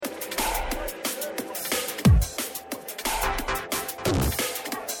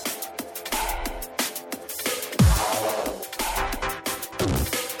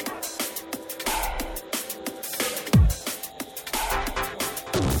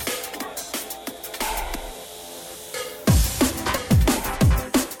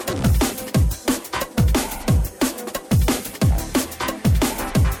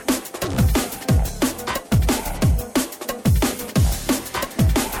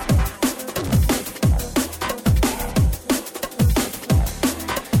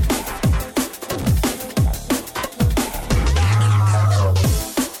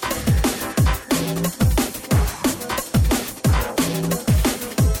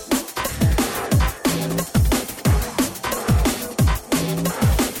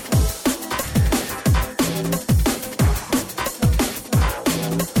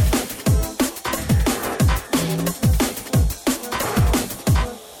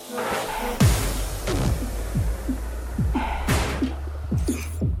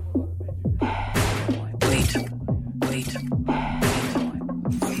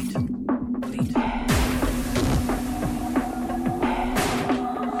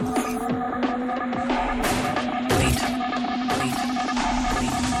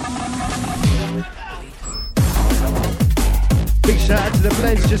the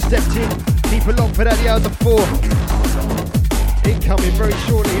blends just stepped in. Keep it locked for that, the hour before. Incoming very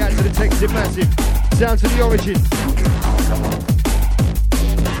shortly, out to the Texting Massive. Sound to the Origin.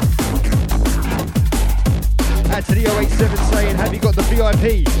 Out to the 087 saying, have you got the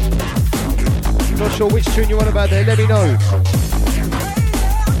VIP? Not sure which tune you want about there, let me know.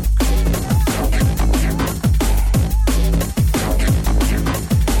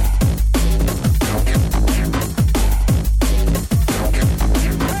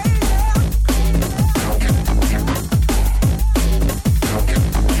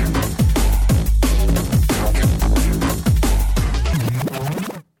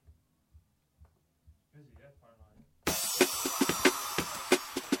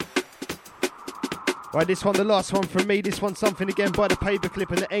 Right, this one, the last one from me. This one, something again by the Paperclip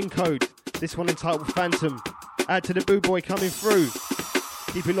and the Encode. This one entitled Phantom. Add to the Boo Boy coming through.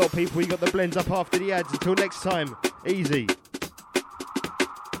 Keep it locked, people. You got the blends up after the ads. Until next time, easy.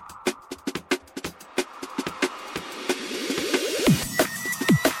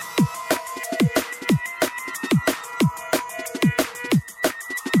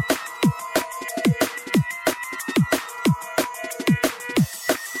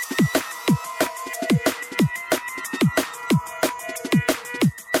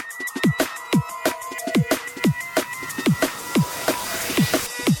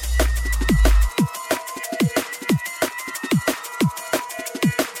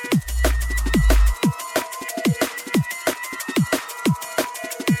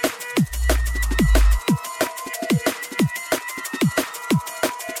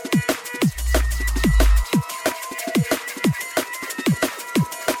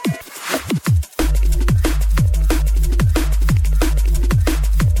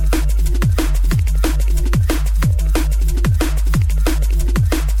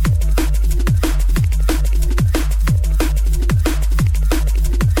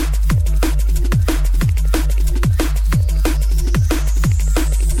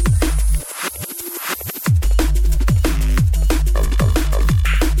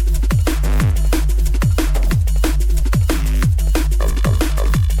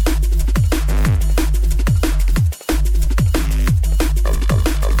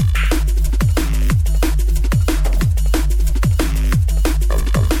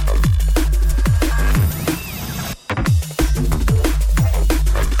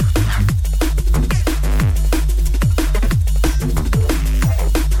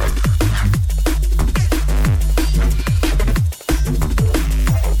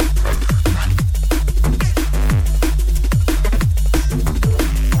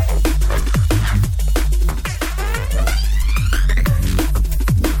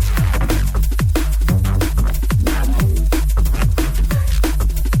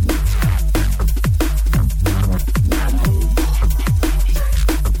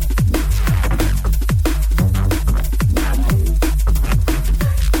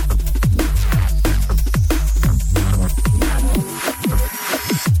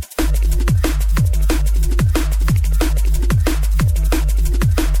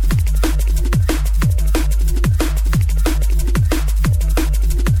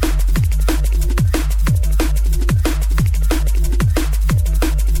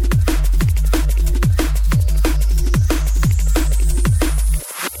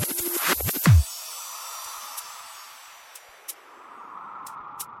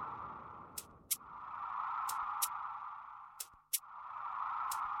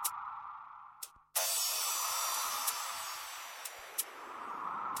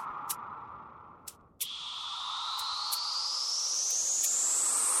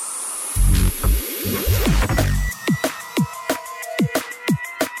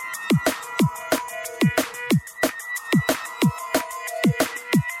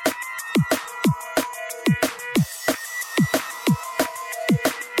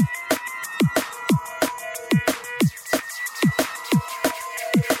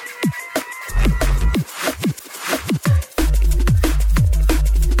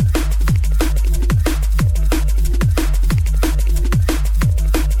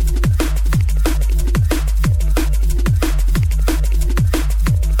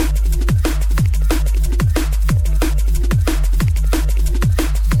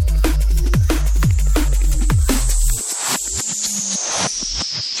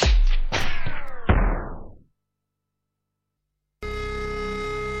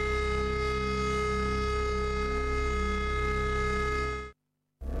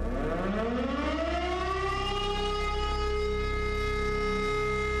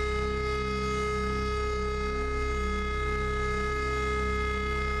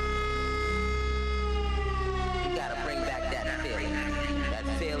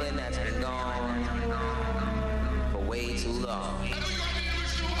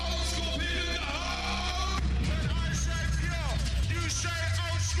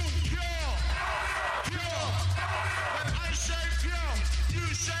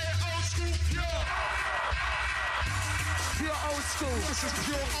 This is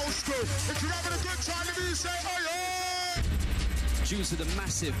pure old school. If you're having a good time, if you say, oh yeah! Due to the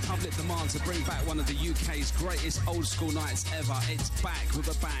massive public demand to bring back one of the UK's greatest old school nights ever, it's back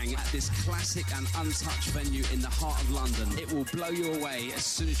with a bang at this classic and untouched venue in the heart of London. It will blow you away as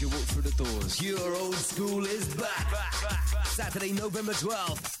soon as you walk through the doors. Pure Old School is back. Saturday, November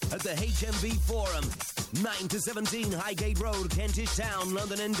 12th at the HMV Forum. 9 to 17 Highgate Road, Kentish Town,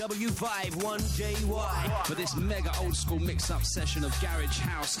 London NW5 1JY. For this mega old school mix-up session of garage,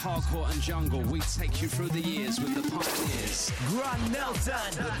 house, hardcore and jungle, we take you through the years with the pioneers. Grant Nelson.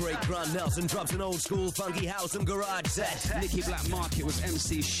 The great Grant Nelson drops an old school funky house and garage set. Nicky Black Market with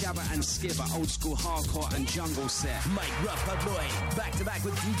MC Shabba and Skibber, old school hardcore and jungle set. Mike Ruff Hudboy, back to back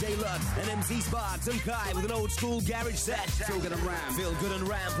with DJ Luck and MC Sparks and Kai with an old school garage set. Feel Good and Ram. Feel Good and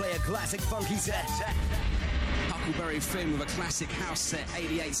Ram play a classic funky set. Huckleberry Finn with a classic house set,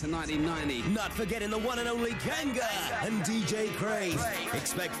 88 to 1990. Not forgetting the one and only Kanga and DJ Craze.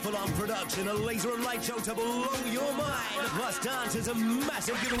 Expect full-on production, a laser and light show to blow your mind. Plus dancers and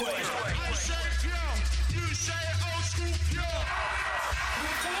massive giveaways. I say pure, you say old school pure.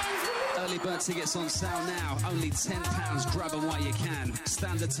 Early bird tickets on sale now, only £10. Grab them while you can.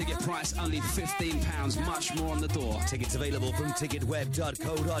 Standard ticket price only £15. Much more on the door. Tickets available from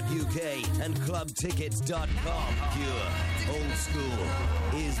ticketweb.co.uk and clubtickets.com. Pure Old School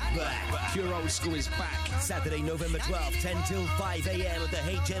is back. Pure Old School is back. Saturday, November 12th, 10 till 5 a.m. at the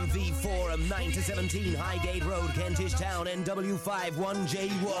HMV Forum, 9 to 17 Highgate Road, Kentish Town, NW5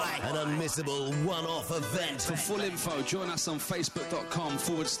 1JY. An unmissable one-off event. For full info, join us on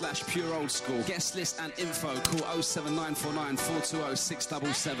facebook.com/Pure Old School. Guest list and info, call 07949 420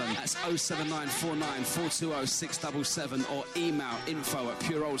 677. That's 07949 420 677 or email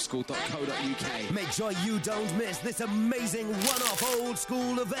info@pureoldschool.co.uk. Make sure you don't miss this amazing one-off old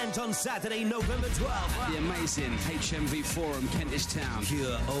school event on Saturday, November 12th. The amazing HMV Forum, Kentish Town.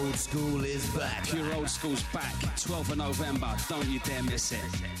 Pure Old School is back. Pure Old School's back, 12th of November. Don't you dare miss it.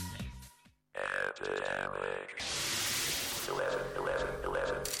 Epidemic. 11.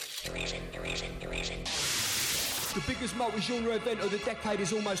 The biggest multi-genre event of the decade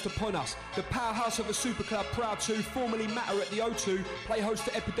is almost upon us. The powerhouse of a super club, Proud 2, formerly Matter at the O2, play host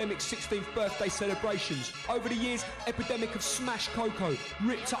to Epidemic's 16th birthday celebrations. Over the years, Epidemic have smashed Coco,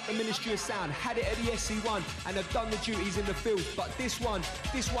 ripped up the Ministry of Sound, had it at the SC1, and have done the duties in the field. But this one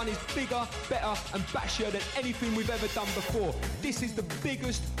is bigger, better, and bashier than anything we've ever done before. This is the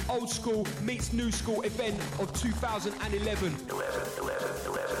biggest old school meets new school event of 2011. 11.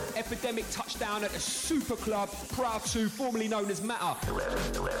 Epidemic touchdown at the super club, Proud 2, formerly known as Matter. 11.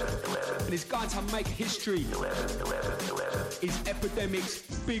 And it's going to make history. 11. Is Epidemic's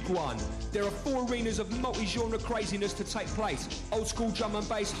big one. There are 4 arenas of multi-genre craziness to take place. Old school drum and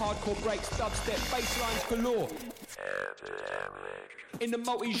bass, hardcore breaks, dubstep, bass lines galore. In the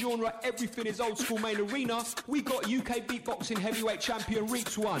multi-genre, everything is old school main arena. We got UK beatboxing heavyweight champion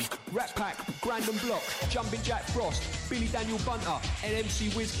Reeks 1, Rat Pack, Brandon Block, Jumping Jack Frost, Billy Daniel Bunter,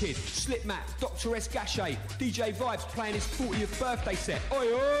 NMC Wizkid, Slipmatt, Dr. S. Gachet, DJ Vibes playing his 40th birthday set.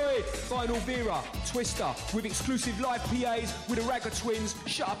 Oi oi! Final Vera, Twister, with exclusive live PAs with the Ragga Twins,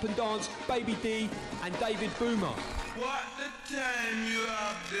 Shut Up and Dance, Baby D, and David Boomer. What the time you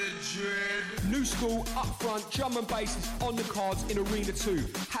have the dread? New school, up front, drum and bass is on the cards in Arena 2.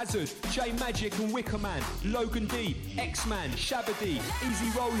 Hazard, J Magic and Wickerman, Logan D, X-Man, Shabba D, Easy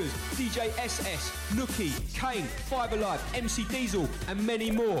Rollers, DJ SS, Nookie, Kane, Five Alive, MC Diesel, and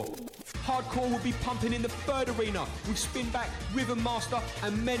many more. Hardcore will be pumping in the 3rd arena with Spinback, Rhythm Master,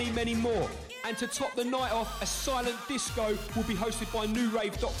 and many, many more. And to top the night off, a silent disco will be hosted by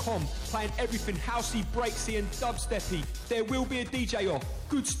NewRave.com, playing everything housey, breaksy and dubsteppy. There will be a DJ off.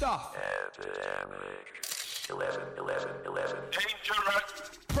 Good stuff. 11. Dangerous.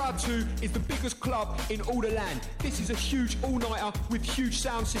 Proud 2 is the biggest club in all the land. This is a huge all-nighter with huge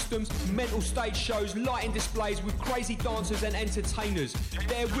sound systems, mental stage shows, lighting displays with crazy dancers and entertainers.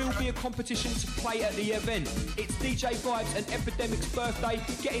 There will be a competition to play at the event. It's DJ Vibes and Epidemic's birthday.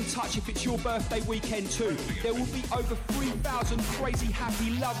 Get in touch if it's your birthday weekend too. There will be over 3,000 crazy,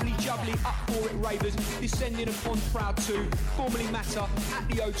 happy, lovely, jubbly, up for it ravers descending upon Proud 2, formerly Matter, at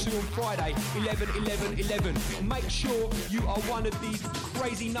the O2 on Friday, 11/11/11. Make sure you are one of these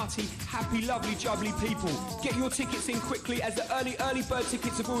crazy nutty, happy, lovely, jubbly people. Get your tickets in quickly as the early bird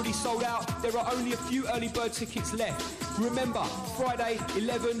tickets have already sold out. There are only a few early bird tickets left. Remember, Friday,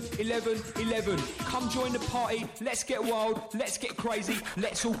 11/11/11. Come join the party. Let's get wild. Let's get crazy.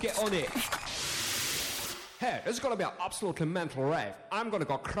 Let's all get on it. Hey, it's gonna be an absolutely mental rave. I'm gonna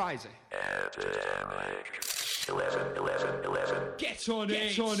go crazy. Epidemic. 11/11/11. Get on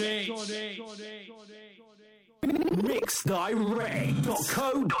it.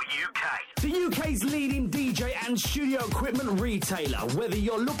 Mixdirect.co.uk. The UK's leading DJ and studio equipment retailer. Whether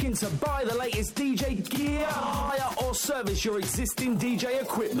you're looking to buy the latest DJ gear, hire or service your existing DJ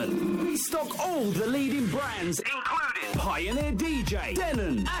equipment, we stock all the leading brands, including Pioneer DJ,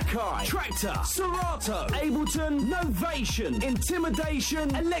 Denon, Akai, Tractor, Serato, Ableton, Novation,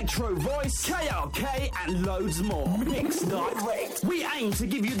 Intimidation, Electro Voice, KRK, and loads more. Mixdirect. We aim to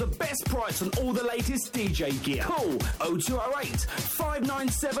give you the best price on all the latest DJ gear. Call 0208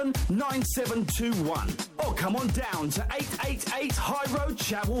 597 9721 or come on down to 888 High Road,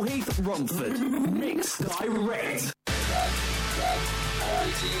 Chapel Heath, Romford. Mixdirect.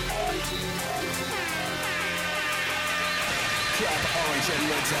 Club Origin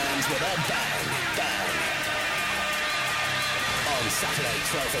returns with a bang. On Saturday,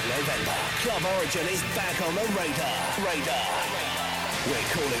 12th of November, Club Origin is back on the radar. We're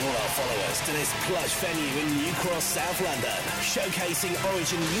calling all our followers to this plush venue in New Cross, South London, showcasing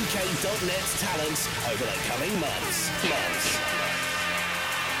OriginUK.net's talents over the coming months.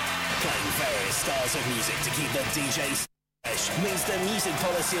 Playing various styles of music to keep the DJs fresh means the music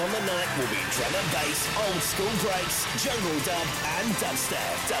policy on the night will be drum and bass, old school breaks, jungle dub, and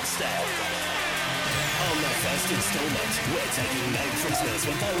dubstep. On the first instalment, we're taking no prisoners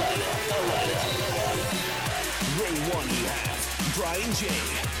with the lineup. Ring 1 you have Brian G,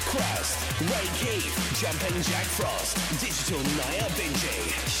 Crust, Ray Keith, Jumping Jack Frost, Digital Naya Bingy,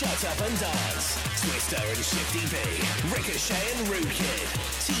 Shut Up and Dance, Twister and Shifty B, Ricochet and Rude Kid,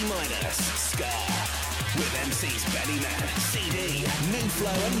 T-Minus, Scar, with MCs Bellyman, CD,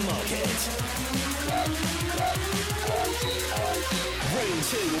 Moonflow and Market. Room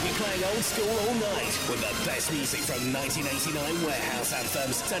 2 will be playing old school all night with the best music from 1989 warehouse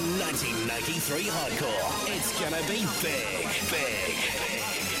anthems to 1993 hardcore. It's gonna be big.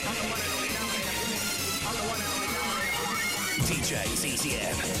 DJs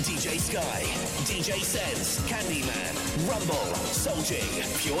ECM, DJ Sky, DJ Sense, Candyman, Rumble, Solji,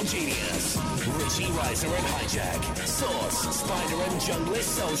 Pure Genius, Richie Riser and Hijack, Source, Spider and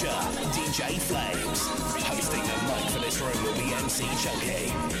Junglist Soldier, DJ Flames. Hosting the mic for this room will be MC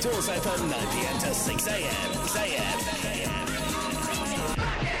Chunky. Doors open 9 PM to 6 AM.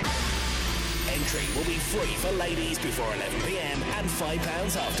 Entry will be free for ladies before 11 PM and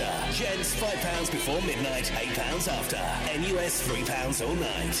 £5 after. Gents £5 before midnight, £8 after. NUS £3 all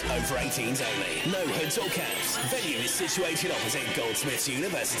night. Over 18s only. No hoods or caps. Venue is situated opposite Goldsmiths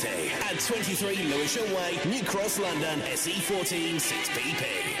University at 23 Lewisham Way, New Cross, London, SE14 6BP.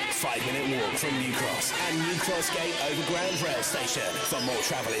 5-minute walk from New Cross and New Cross Gate Overground Rail Station. For more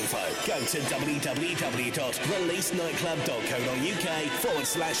travel info, go to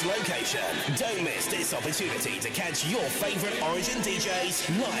www.releasenightclub.co.uk/location. Don't miss this opportunity to catch your favourite Origin DJs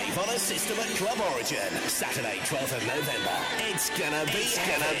live on a system at Club Origin. Saturday, 12th of November. It's gonna be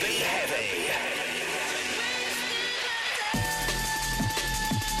heavy.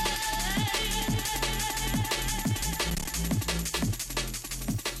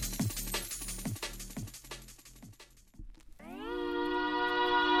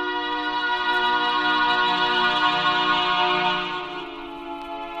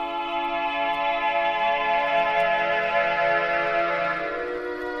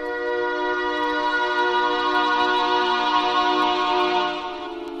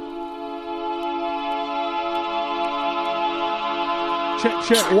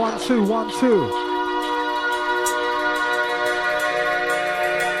 Check, 1 2 1 2.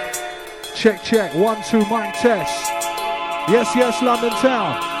 Check, 1 2 mic test. Yes, London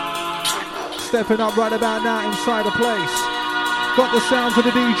town. Stepping up right about now inside the place. Got the sounds of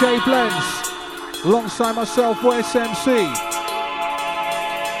the DJ Blends. Alongside myself, West MC.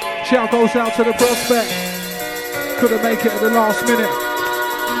 Shout goes out to the prospect. Couldn't make it at the last minute.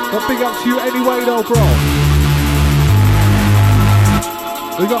 But big up to you anyway though, bro.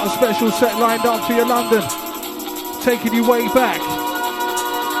 We got a special set lined up for you, London. Taking you way back.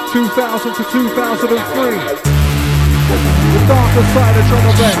 2000 to 2003. The darker side of drum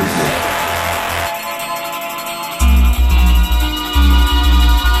and bass.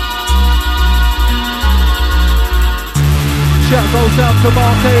 Shout goes out to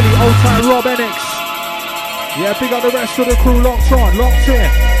Mark Haley, old time Rob Enix. Yeah, big up the rest of the crew, locked on, locked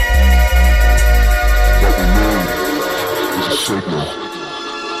in.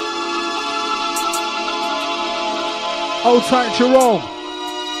 Old tight Jerome.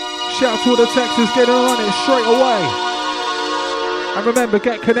 Shout out to all the Texans getting on it straight away. And remember,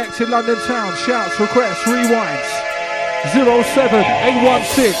 get connected London Town. Shouts, requests, rewinds.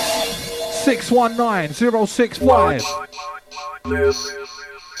 07816 619 065.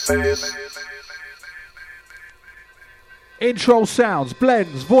 Intro sounds,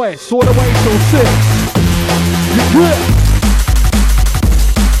 blends, voice, all the way till 6. Yeah.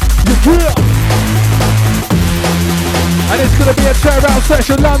 And it's gonna be a tear out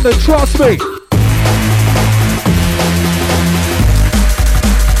session, London, trust me.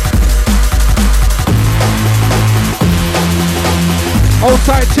 Old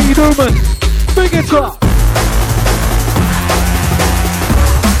tight T Newman, big it up.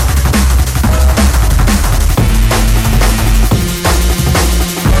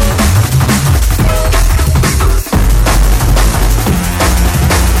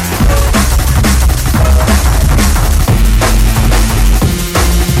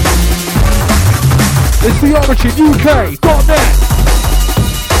 It's the Origin UK.net.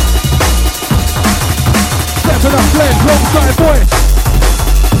 Stepping up blend, alongside voice.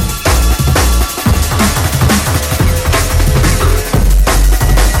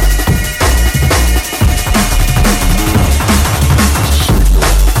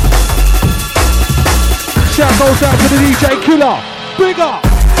 Shout goes out to the DJ Killer. Big up.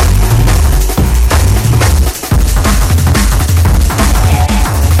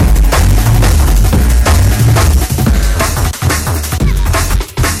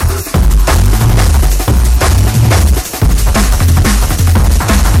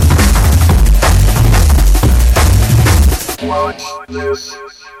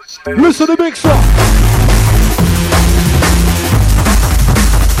 Listen to the mixer.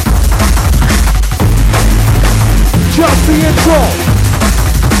 Just the intro.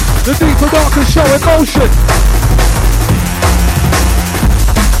 The deeper darker show in motion.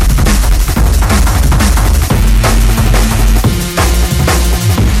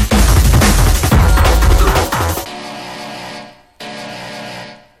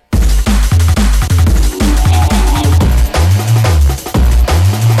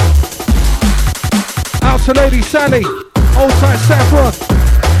 To Lady Sally, old tight Saffron,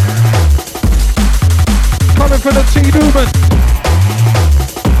 coming from the T Newman.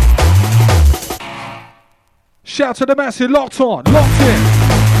 Shout to the massive, locked on, locked in.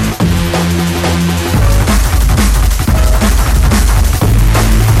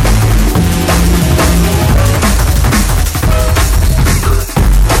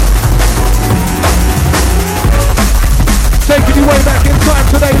 Taking you way back in time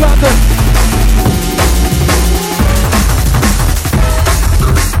today, London.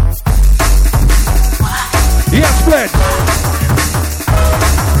 Yes, blend.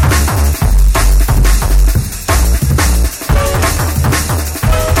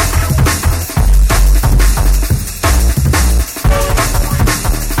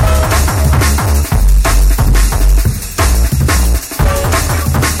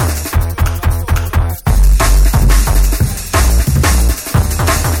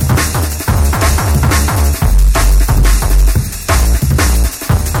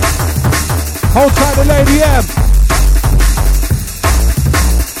 Hold tight to Lady M.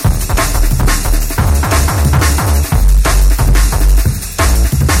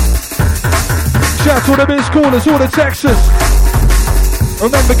 Shout to all the Miss Callers, all the Texas.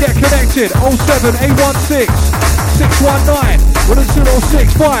 Remember, get connected. 07816 619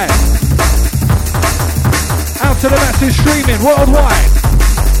 1065. Out to the masses streaming worldwide.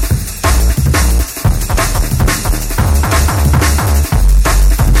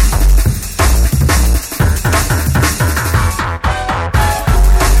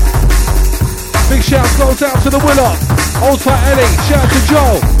 Big shout goes out to the Willow. Old tight Ellie. Shout to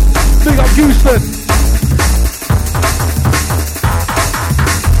Joe. Big up Houston.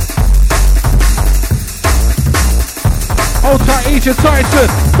 Old tight Egypt Tyson.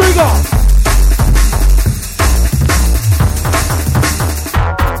 Big up.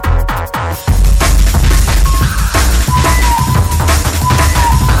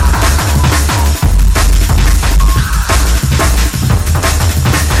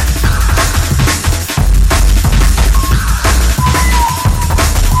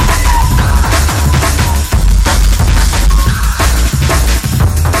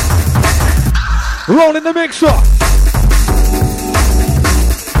 Rolling the mixer.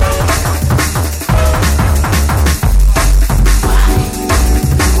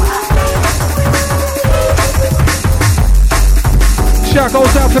 Shout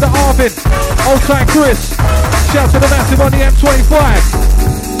goes out to the Arvin. Old time Chris. Shout to the massive on the M25.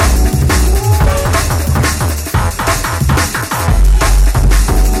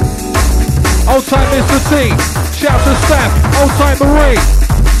 Old time Mr. T. Shout to Staff. Old time Marie.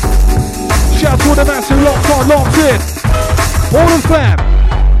 Shout to all the massive locked on, locked in. All the fam.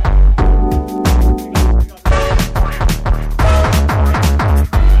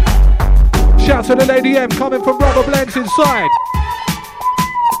 Shout to the Lady M coming from Rubber Blends inside.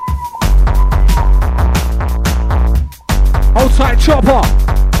 Old tight Chopper.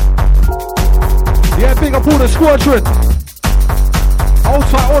 Yeah, big up all the squadron. Old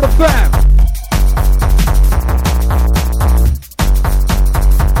tight all the fam.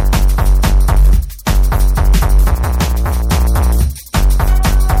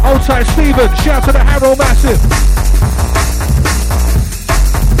 Old tight Steven. Shout to the Harrow Massive.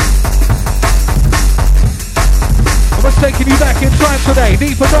 I'm taking you back in time today.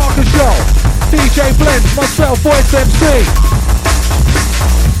 Deeper Darker Show. DJ Blends, myself, Voice MC.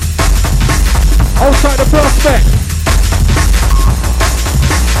 Outside the Prospect.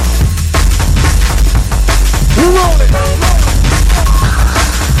 We're rolling.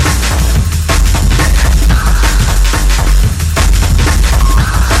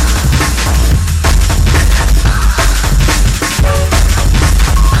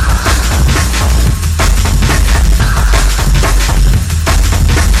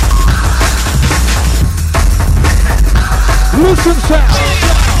 Listen sound.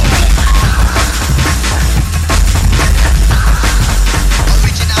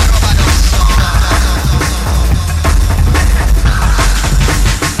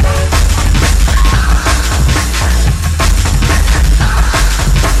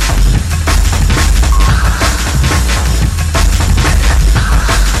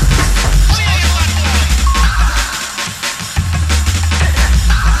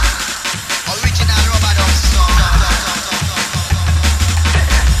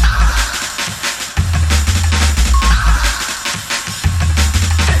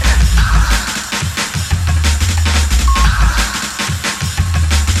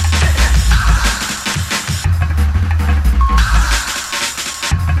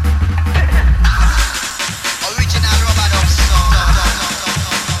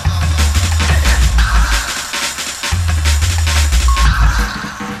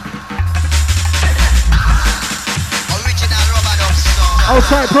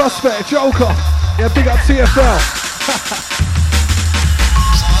 Outside Prospect, Joker. Yeah, big up TFL.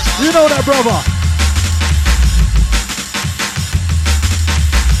 You know that, brother.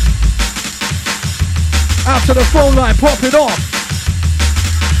 Out to the phone line, pop it off.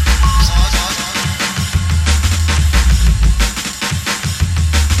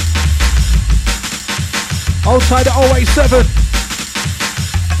 Outside the 087.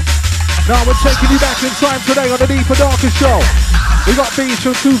 Now we're taking you back in time today on the Deeper Darker Show. We got beats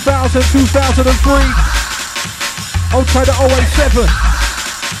from 2000, 2003. Outside the 087.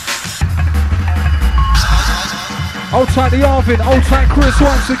 Outside the Arvin, outside Chris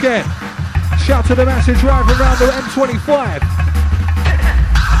once again. Shout to the massive driver around the M25.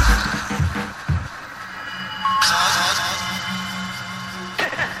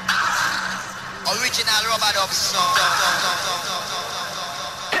 Original Robert Dub song.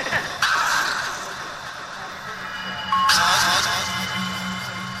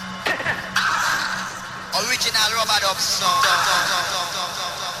 Original Robert Dub song.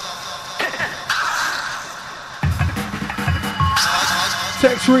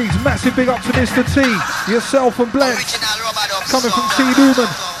 Text reads, massive big up to Mr. T, yourself and Blends. Coming from T Newman.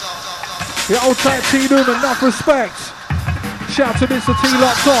 Yeah, old tight T Newman, enough respect. Shout to Mr. T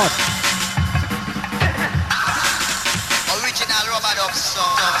locked on. Original Robert Dub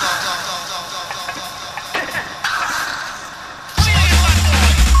song.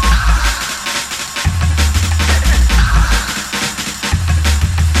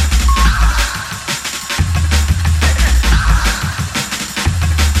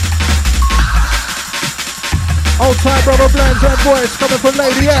 Old time brother Blends and Voice coming from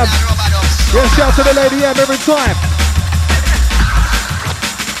Lady M. Yeah, shout to the Lady M every time.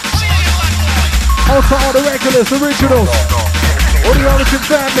 Old time all the regulars, originals. All the Origin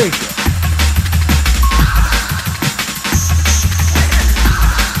family.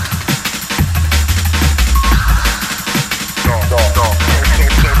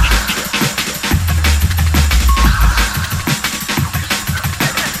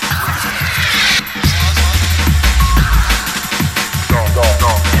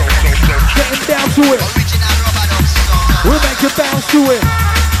 To it. We'll make it bounce to it.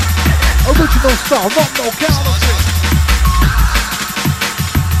 Original style, not no counterfeit.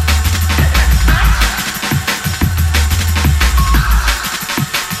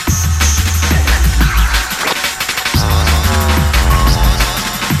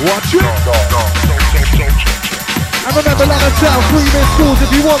 Tools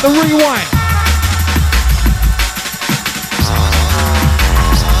if you want the rewind.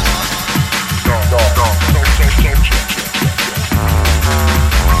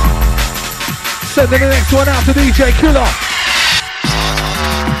 Sending the next one out to DJ Killer.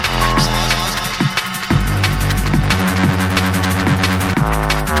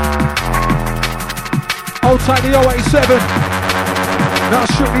 Old tight the 087. Now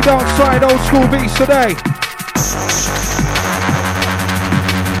strictly dark side old school beats today.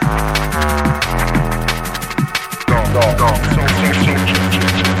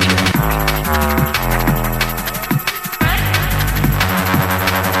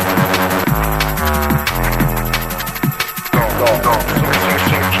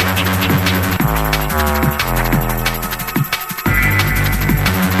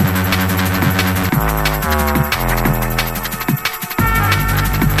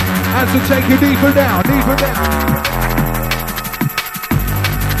 To take you deeper down, deeper down.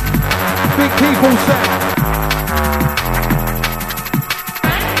 Big people sound.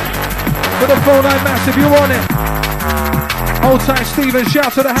 For the phone line massive, you're on it. Old time Steven,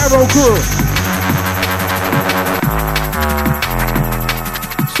 shout to the Harrow crew.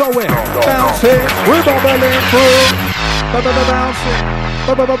 So we're bouncing, we're bubbling through. Bouncing,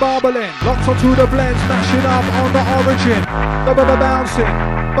 bubbling. Locked onto the blend, smashing up on the origin.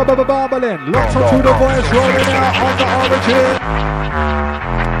 Bouncing. Bubbling, locked onto the voice, rolling out on the origin.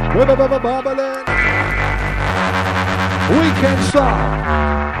 Bubbling. Weekend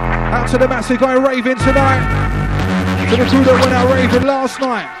style. Out to the massive guy raving tonight. To the crew that went out raving last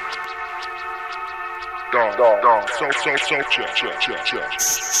night.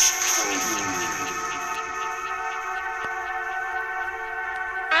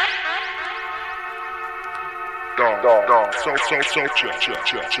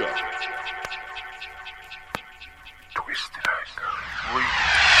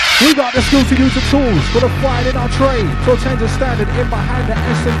 We got the skills to use the tools for the fight in our trade. So change the standard in my hand, the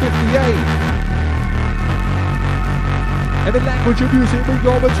SM58. And the language of music we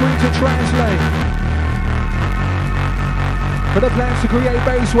go between to translate. For the plans to create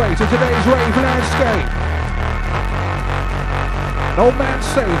base weight to today's rave landscape. No man's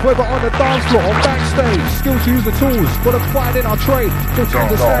safe, whether on the dance floor or backstage. Skills to use the tools for the fight in our trade. So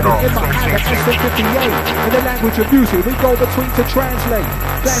change the standard in my hand, the SM58. In the language of music we go between to translate.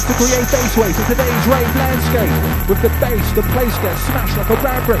 Plans to create bass waves in today's rave landscape. With the bass, the place gets smashed like a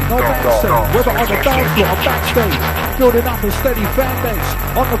ram break. No man's safe, whether on the dance floor or backstage. Building up a steady fan base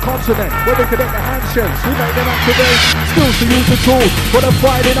on the continent. Where they connect the handshakes, we make them activate. Skills to use the tools for the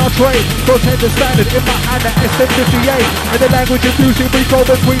fight in our trade. So change the standard in my hand, the SM58. In the language of music we go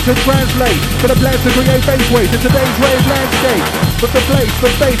between to translate. For the plans to create bass waves in today's rave landscape. With the place, the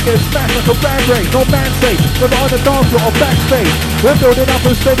bass gets smashed like a ram break. No man's safe, whether on the dance floor or backstage. We're building up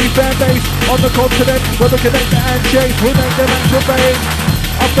a steady fan base on the continent. Where we connect the handshakes, we make them activate.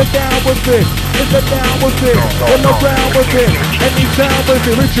 Up and down with it, in the down with it, on the ground with it, any town with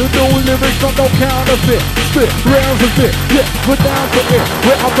it. Original lyrics, not no counterfeit. Spit rounds with it, yeah, we're down for it.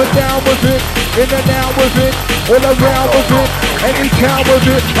 We're up and down with it, in and out with it, all around with it, any town with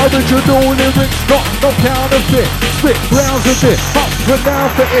it. Original lyrics, not no counterfeit. Spit rounds with it, up and down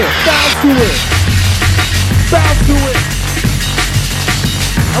for it. Bounce to it, bounce to it.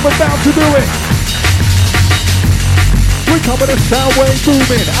 I'm about to do it. We come with a sound wave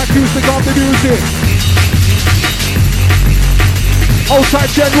booming, acoustic on the music. Old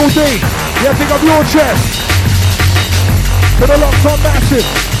tight General D, yeah, pick up your chest. To the Locked On Massive.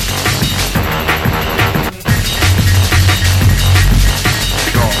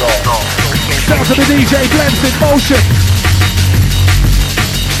 Sound to the DJ blends in motion.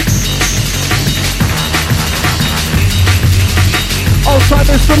 Old tight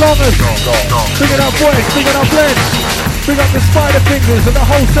Mr. Longers. Big enough voice, big enough blends. Big up the Spider Fingers and the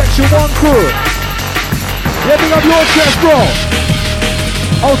whole Section 1 crew. Yeah, big up your chest, bro.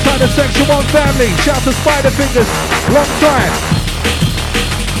 Outside the Section 1 family, shout to Spider Fingers. Long time.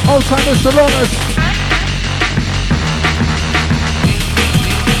 Outside Mr. Longers.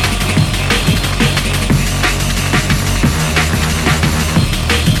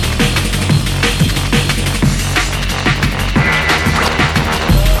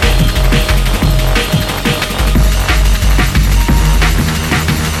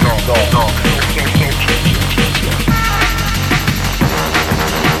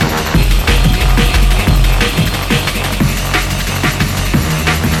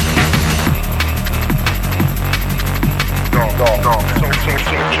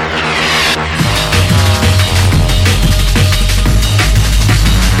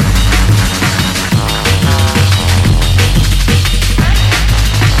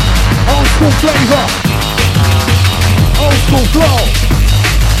 school flavor, old school flow.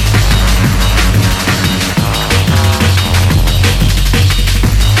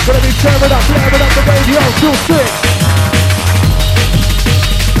 Gonna be tearing up, blaring up the radio till 6.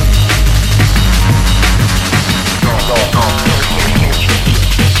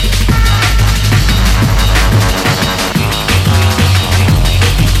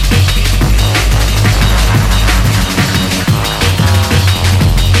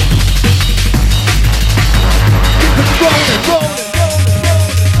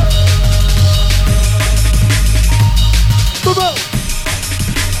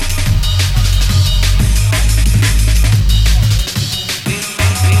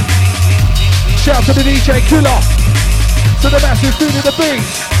 Shout to the DJ Killer, to the massive dude in the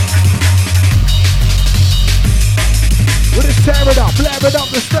beats. We're just tearing up, blaring up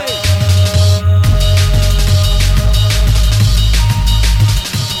the stage.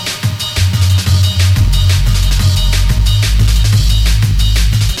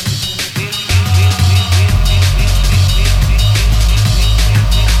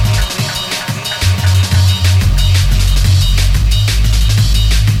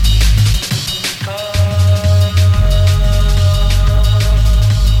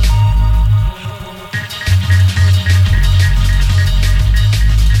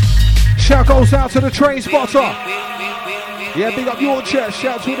 Shout goes out to the train spotter. Yeah, big up your chest.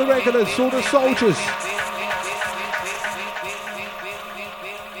 Shout to the regulars, all the soldiers.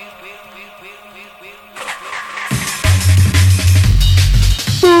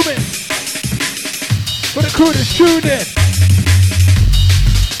 Booming. For the crew that's tuned in.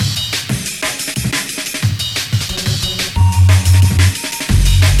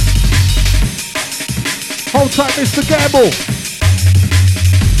 Hold tight, Mr. Gamble.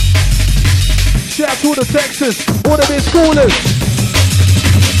 Shout to all the Texans, all the big schoolers.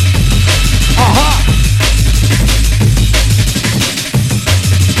 Aha!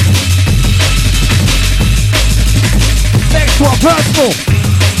 Next one, personal.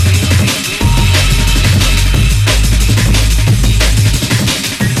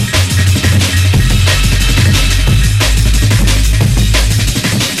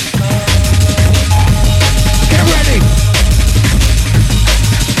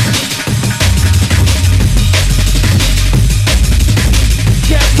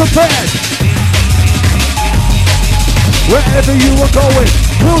 Prepared. Wherever you are going,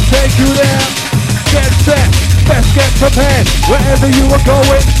 we'll take you there. Get set, best get prepared. Wherever you are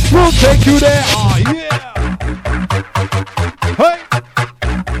going, we'll take you there. Oh yeah! Hey!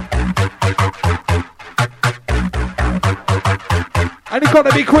 And it's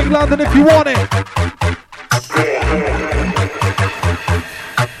gotta be quick, London, if you want it.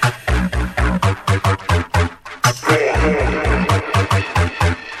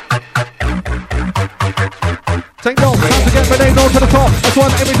 Take no, time to get my name on to the top. That's why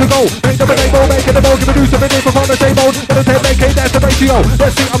I'm aiming to go. Make the name ball, make it a ball, give a do something different from the same old. Gonna take make it, that's the ratio.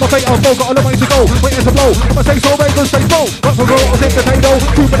 Let's see, I'm a fate, I'm got a long way to go. Waiting to blow. I'ma say so, Ravens stay slow. But for real, I'll take the potato.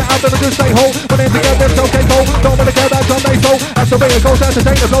 2 minutes out there and just stay home. When in together, it's okay, go. Don't wanna care about Sunday, so that's the way it goes. That's the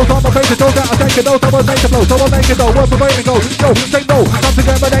take the flow. So I'm a face to toes out, I take it, no, someone make the flow. So I'll make it go. Work for waiting, go. Yo, take no, time to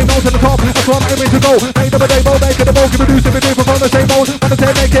get my name on to the top. That's why I'm aiming to go. Make the name ball, make it a ball, give a do something different from the same old. When I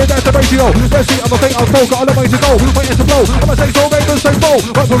say make it, that's the ratio. Let's see, I'm a fate, I'm got a long way to go. Waiting to blow. I'ma say so, Ravens stay full.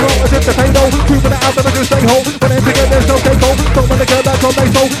 But for real, as if the potato. 2 minutes out there and just stay home. When in together, it's okay, go. Don't wanna care about Sunday,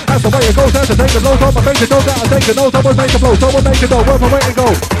 so that's the way it goes. That's the take the flow. So I'm a face to toes out, I take it, no, someone make the flow. Someone make it go. Work for waiting, go.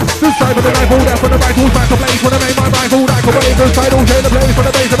 This side of the rifle, that for the rifles, back to blaze. When I make my rifle, that can wave. This side, all share the blaze. For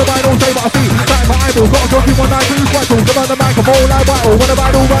the base of the vinyl, say what I see. Back my eyeball, got a jockey 192 sweatle. Come on the microphone, like vital. When the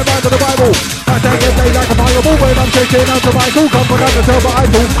vinyl, right to the Bible. I take it, play like a fireball. When I'm shaking out the Michael, come from under tell what I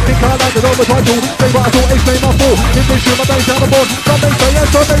do. Think I like it over title. Say what I do, explain my fault. In this shoot, my base out of board. Some they say yes,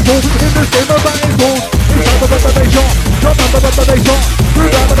 some they do. In this game, my back is full. It's time to let the bass shot. Jump on the bass shot.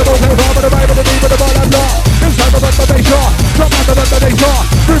 Through down with the ball, tail bar, with the right, with the knee, with the ball and block. It's time to let the bass shot. Jump on the bass shot.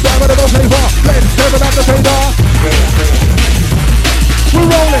 Through down with the ball, tail bar. Let's tear it up the tail bar. We're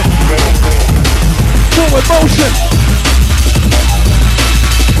rolling. Forward motion.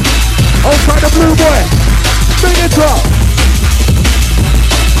 Outside the blue boy. Bring it up.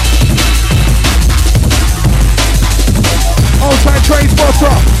 Outside train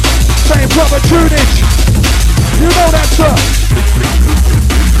spotter. Same proper tunage. You know that, sir.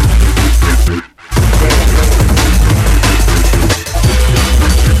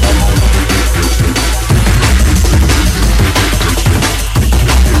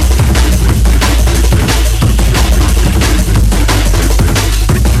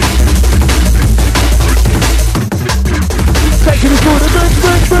 Taking it through the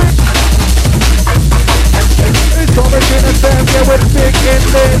big. NSM, yeah, we're big in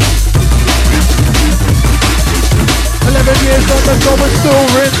this. 11 years on the go, we're still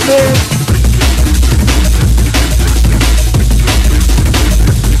rinsing.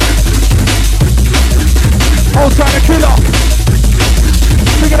 Old time to kill off.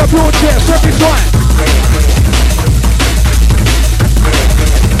 Picking up your chest every time.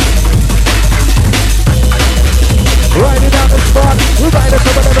 Riding down the spot, we're riding to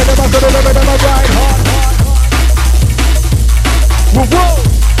the rhythm of the ride hard. Whoa, whoa!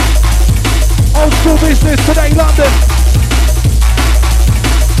 Old school business today, London.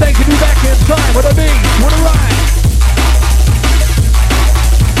 Taking you back in time with a beat, with a ride.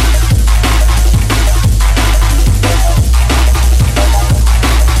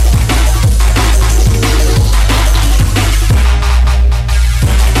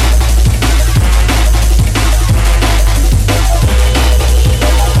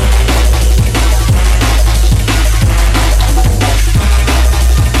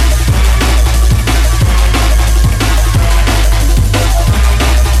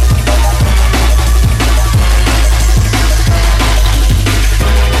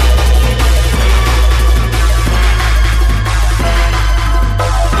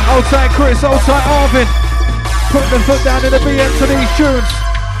 Outside Chris, outside Arvin. Put the foot down in the BM to these tunes.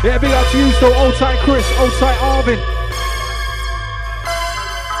 Yeah, big up to you still. Outside Chris, outside Arvin.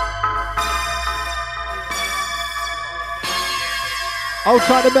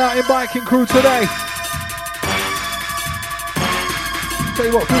 Outside the mountain biking crew today. Tell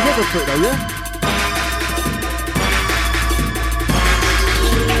you what, feels river for it though, yeah?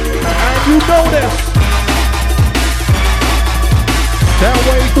 And you know this. Sound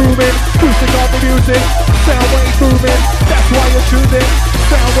wave booming, acoustic on the music. Sound wave booming, that's why you're tuned in.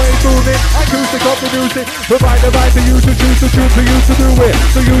 Sound wave booming, acoustic on the music. Provide the right for you to choose the tune for you to do it.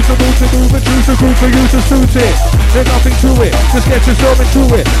 So use the move to move and choose the group for you to suit it. There's nothing to it, just get yourself into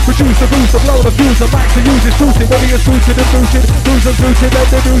it. Produce the boost, the blow, the fuse, the mic to use it, suited. Whether you're suited and boosted, booze and suited, let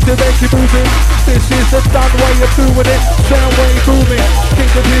the music make you moving. This is the done way of doing it. Sound wave booming, keep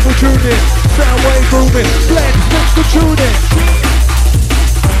the people tuned in. Sound wave booming, blend, mix the tuning.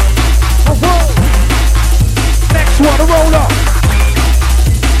 Next one, a roll up.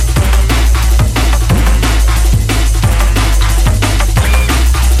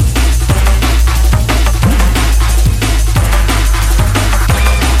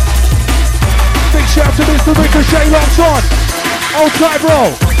 Big shout to Mr. Ricochet, locks on. Old time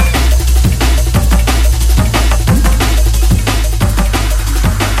roll.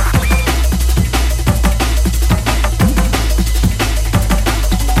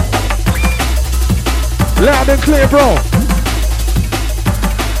 Loud and clear, bro.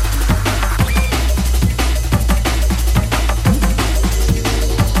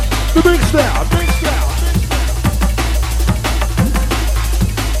 The big sound, big sound.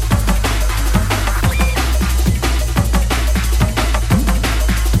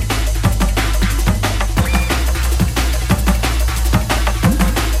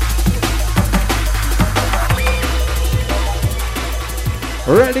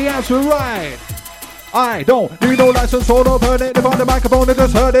 Ready out to ride. I don't need no license or no permit. If on the microphone and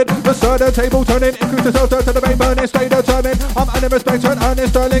just heard it, the table turning, increase the self to the main burning, stay determined. I'm an respect and earnest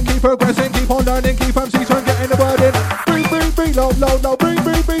sterling, keep progressing, keep on learning, keep MC turn, getting the word in. Bring, low, low, bring,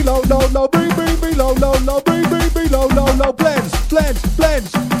 low, low, bring, low, low, bring, low,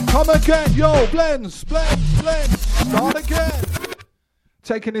 blends. Come again, yo, blends. Start again.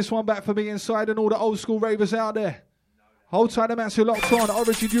 Taking this one back for me inside and all the old school ravers out there. Hold tight, the man who locked on,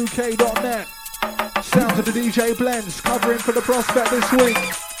 originuk.net. Sounds of the DJ Blends, covering for the Prospect this week.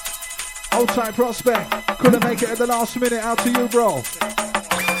 Old time Prospect, couldn't make it at the last minute, out to you, bro.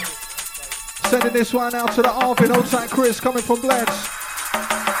 Sending this one out to the Arvin, old time Chris, coming from Blends.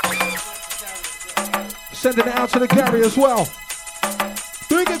 Sending it out to the Gary as well.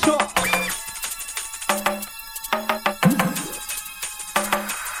 Bring it up.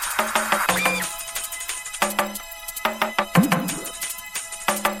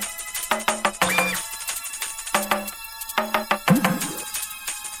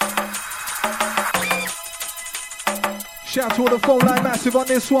 Shout to all the phone line massive on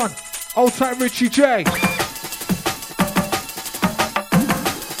this one. Old time Richie J.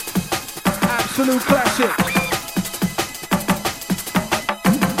 Absolute classic.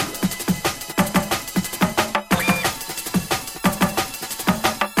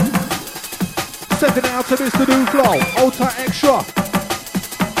 Sending it out to Mr. New Flow. Old time Extra.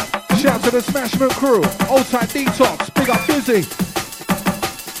 Shout to the Smashment crew. Old time Detox. Big up Busy.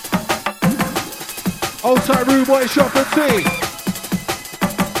 Old time Rude Boy Shop and Tea.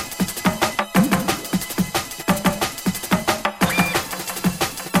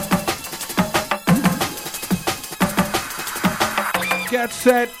 Get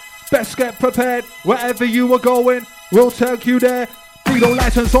set, best get prepared. Wherever you are going, we'll take you there. Need no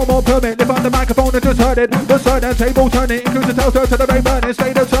license or more permit. Live on the microphone and just heard it. The certain table turning, includes the toaster to the rain burning.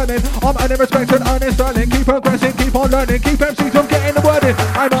 Stay determined. I'm earning respect and earning sterling. Keep progressing, keep on learning. Keep MCs from getting the word in.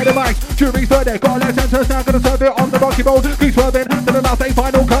 I'm at the mics, jury's verdict. Got a left sentence now, gonna serve it on the rocky road. Keep swerving to the last day,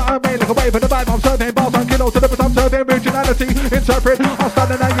 final cut and rain. Look away for the vibe I'm serving. Bars and kilos to the I'm serving. Originality, interpret. I'm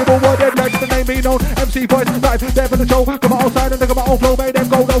standing and you all worded. Let the name be known. MC voice, live, there for the show. Got my own side and I got my own flow. Made them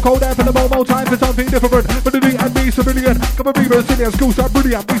go, no cold there for the Momo time for something different. For the D and B civilian. Come and be Brazilian. School start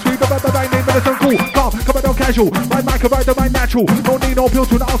brilliant. Be sweet, but bang, name medicine cool. Calm, come on, casual. My mic, right, the mind natural. No need no pill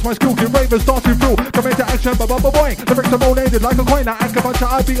to announce my skill. Get ravers, starting through. Come into action, but boing. The bricks are rollated like a coin. I act a bunch of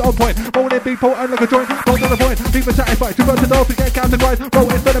I be on point. Rolling beat, potent like a joint. Roll to the point. People satisfied. Too versatile to get categorized.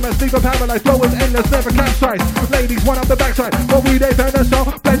 Roll is venomous, leave a paralyzed. Flow is endless, never capsize. Ladies, one up the backside. What we they pedestal.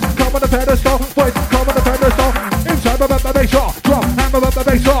 Blends come on the pedestal. Voice come on the pedestal. Inside the bass saw. Drop, hammer up the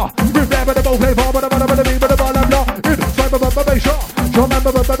bass saw. Rip there, but the ball play bar, but the beat, but the ball and blah. Inside the bass saw. Drum,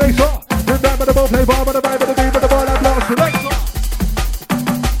 hammer up the bass saw. Rip there, but the ball play bar, but the vibe, but the beat, but the ball and blah. Selector.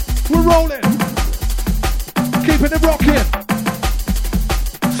 We're rolling. Keeping it rocking.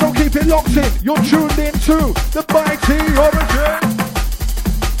 So keep it locked in. You're tuned in to the Mighty Origin.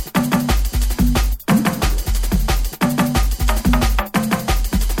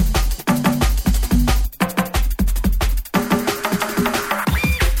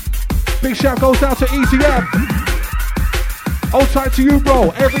 Big shout goes out to ECM. Hold tight to you, bro,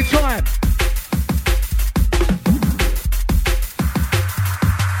 every time.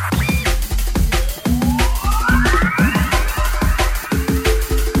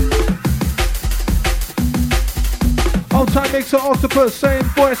 Hold tight, Mixer Octopus, same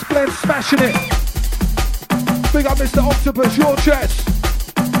voice, blend, smashing it. Big up Mr. Octopus, your chest.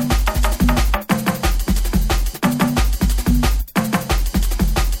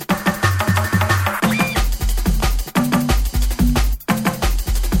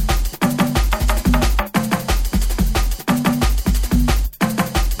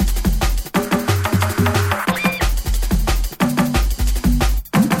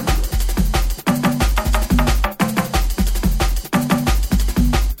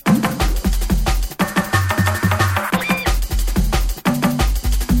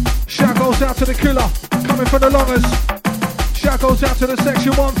 Out to the killer, coming from the longers. Shout goes out to the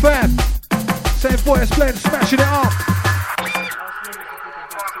Section 1 fan. Same voice blend, smashing it up.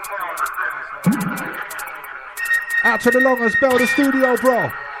 Out to the longers, bell the studio,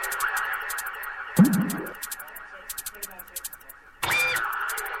 bro.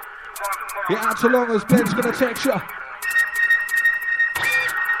 Yeah, out to longers, blend's gonna text you.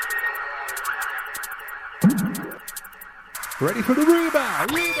 Ready for the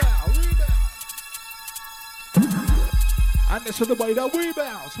rebound. And this is the way that we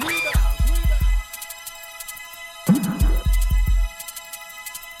bounce.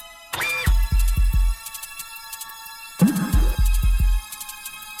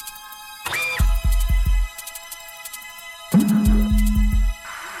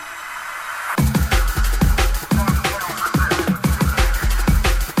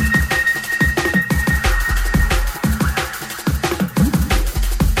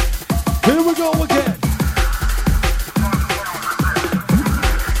 Here we go again.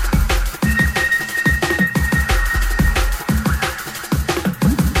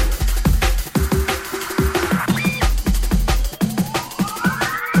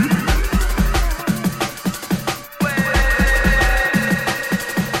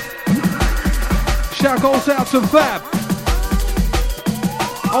 Shout goes out to Fab.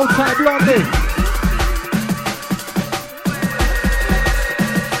 Old type Blondie.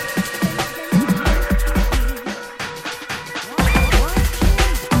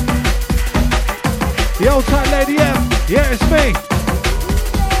 The old type Lady M. Yeah, it's me.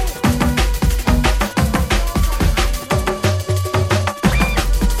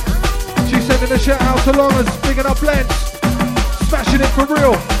 She's sending a shout out to Lawrence, picking up blends, smashing it for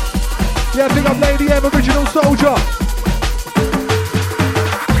real. Yeah, big up Lady M, original soldier.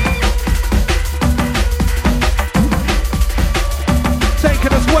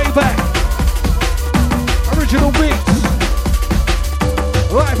 Taking us way back. Original beats.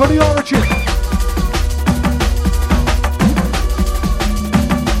 Live on the Origin.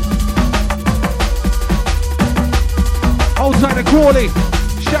 Old time to Crawley.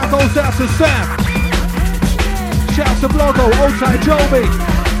 Shout goes out to Sam. Shout to Bloggo, old time Joby.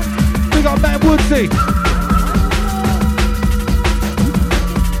 Big up Matt Woodsy.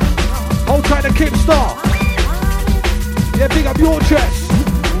 Hold tight to Kickstar. Yeah, big up your chest.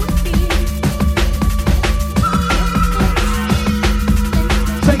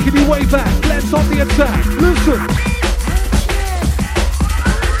 taking you way back. Blends on the attack. Listen.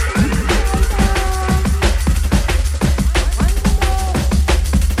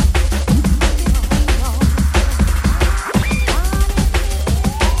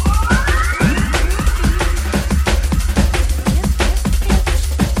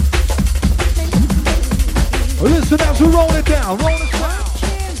 Listen as we roll it down, roll it down.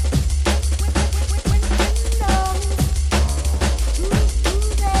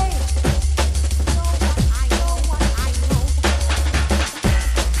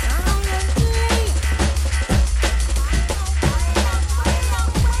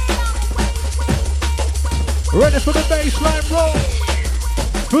 Ready for the baseline roll.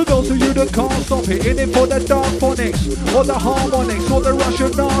 For those of you that can't stop it, in it for the dark phonics, or the harmonics, or the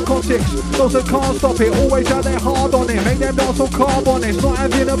Russian narcotics. Those that can't stop it, always out there hard on it. Make them dance on carbonics, not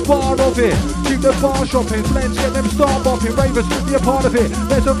having a bar of it. Keep the bar shopping, let's get them star bopping. Ravers, be a part of it.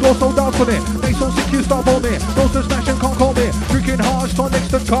 There's a floor, so dance on it. They so sick you start bombing. Those that smash and can't calm it. Drinking harsh tonics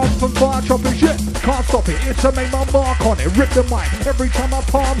that come from bar chopping shit. Can't stop it, it's to make my mark on it. Rip the mic, every time my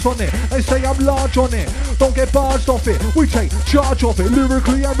palms on it. They say I'm large on it, don't get barged off it. We take charge of it,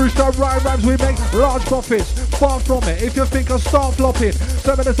 lyrically and restart rhymes. We make large profits, far from it. If you think I start flopping,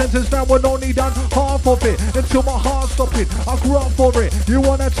 7 a sentence now, we're only done half of it. Until my heart stopping, I grunt for it. You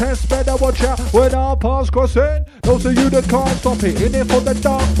wanna test, better watch out when our paths crossing. Those of you that can't stop it, in it for the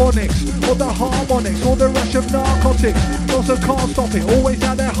dark phonics, or the harmonics, or the rush of narcotics. Those that can't stop it, always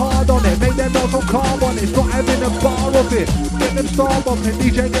out there hard on it. Make them dance on carbonics, not having a bar of it. Get them star bumping,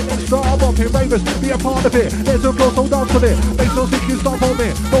 DJ get them star bumping. Ravers, be a part of it. There's a floor, so dance on it. Make so sick you stop on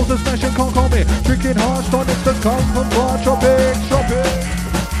me. Those that smash and can't calm it. Drinking harsh tonics that come from bar chopping. Drop it,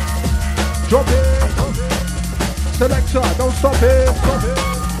 drop it. Selector, don't stop it, stop it.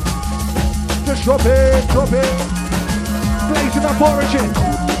 Just drop it, drop it. Blazing up origin.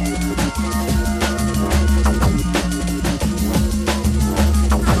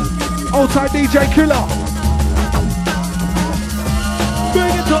 Outside DJ Killer.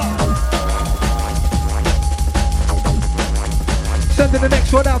 Bring it up. Sending the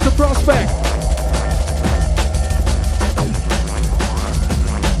next one out to Prospect.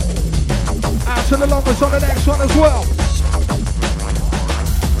 Out to the longest on the next one as well.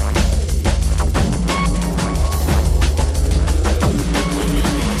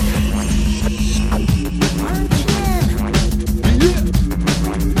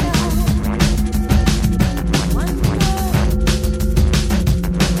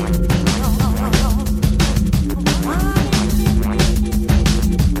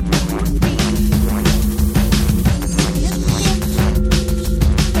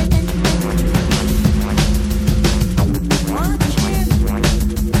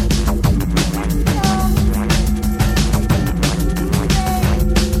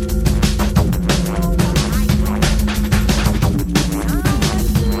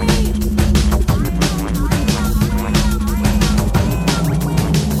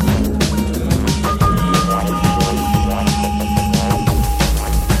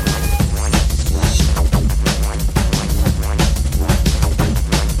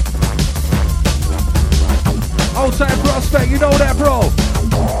 Outside Prospect, you know that, bro.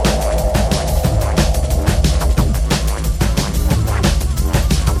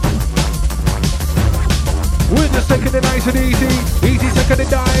 We're just taking it nice and easy. Easy taking it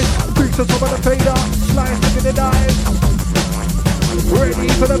dive. Drinks on top of the fader. Slice taking it dive. Ready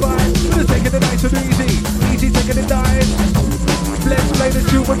for the vibe. We're just taking it nice and easy. Easy taking it dive. Let's play the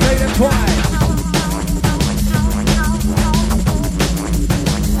tune and play them twice.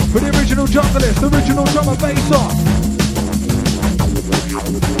 For the original junglist, the original drum and bass on.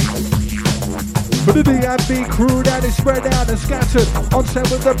 For the D&B crew that is spread out and scattered. On set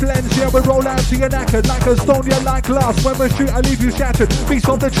with the blends, yeah, we roll out to your knackered. Like a stone, you're like glass. When we shoot, I leave you shattered. Beats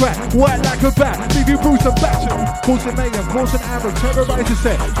on the track, wet like a bat. Leave you bruised and battered. Causing mayhem, causing havoc. Terrorize the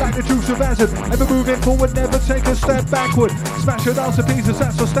set, like the juice of acid. Ever moving forward, never take a step backward. Smash it down to pieces,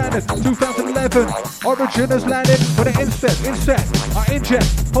 that's the standard. 2011, Origin has landed. For the inset, I inject.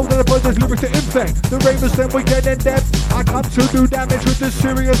 Holding the brothers, lyrics to infect. The ravers, then we get in depth. I come to do damage with this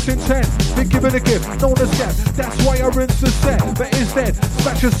serious intent. Been given a gift, known as gap. That's why I rinse the set. But instead,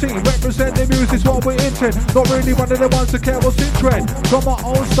 smash a scene, represent the music's what we intend. Not really one of the ones that care what's in trend. From our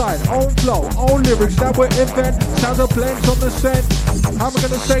own style, own flow, own lyrics that we invent. Sounds of blends on the set. How am I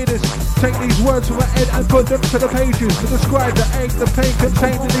gonna say this? Take these words from my head and put them to the pages to describe the ache, the pain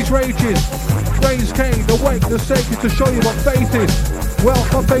contained in these rages. Rains came, awake, the sake is to show you what faith is. Well,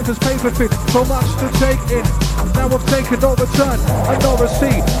 my faith is paper fit, so much to take in. Now I've taken no return and no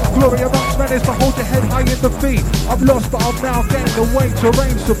receipt. Glory amongst men is to hold your head high in defeat. I'm lost but I'm now getting away to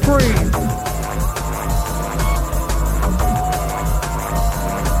reign supreme.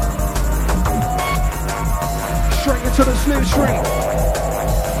 Straight into the slipstream.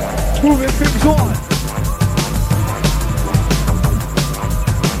 Moving things on.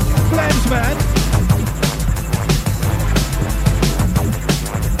 Blends, man.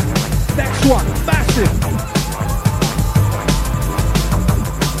 Next one, massive.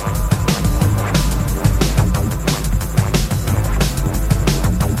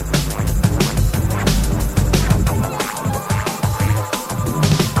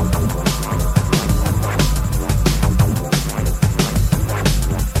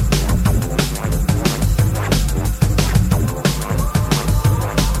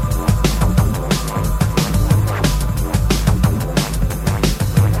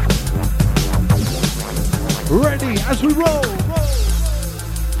 Ready as we roll.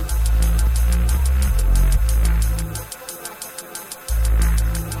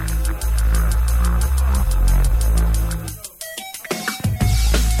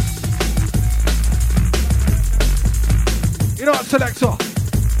 You know what, selector?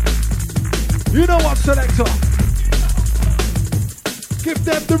 You know what, selector? Give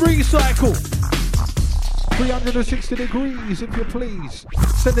them the recycle. 360 degrees, if you please.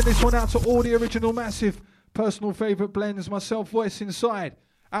 Sending this one out to all the original massive. Personal favourite blends, myself, voice inside.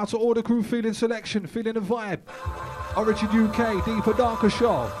 Out to all the crew feeling selection, feeling the vibe. Origin UK, Deeper Darker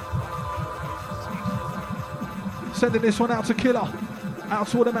Show. Sending this one out to Killer. Out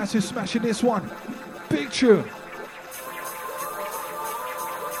to all the massive smashing this one. Big tune.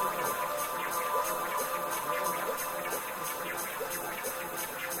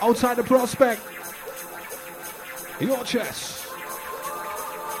 Outside the prospect. Your chest.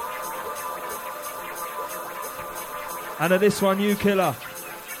 And this one, you Killer.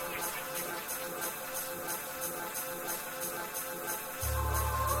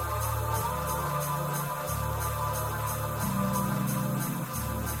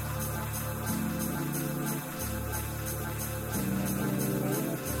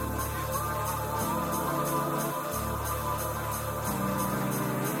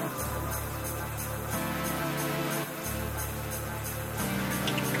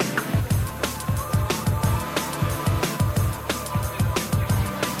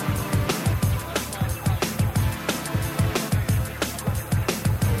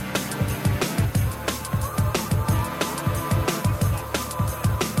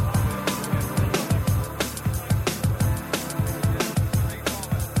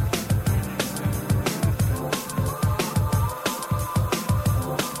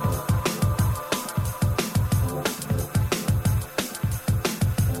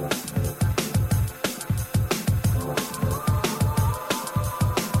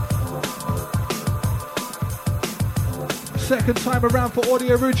 Second time around for all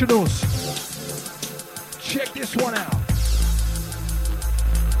the originals. Check this one out.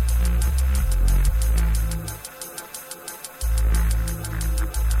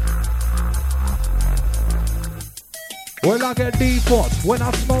 Well, I get deep thoughts when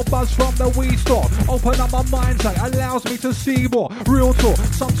I smoke buzz from the weed store. Open up my mindset, allows me to see more. Real talk,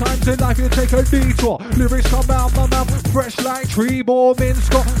 sometimes in life you take a detour. Lyrics come out my mouth, fresh like tree ball.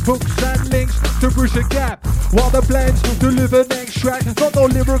 Scott hooks and links to bridge the gap. While the blends deliver next track, not no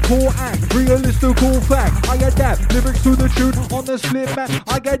lyrical act, realistical fact. I adapt lyrics to the tune on the slim mat.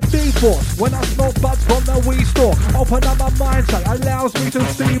 I get deep thoughts when I smoke buds from the weed store. Open up my mindset, allows me to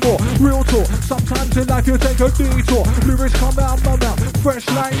see more. Real talk, sometimes in life you take a detour. Lyrics come out my mouth, fresh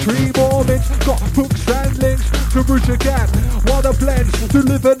like tree bombings. Got hooks and links to bridge the gap. While the blends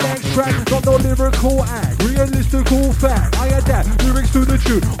deliver next track, not no lyrical act, realistical fact. I adapt lyrics to the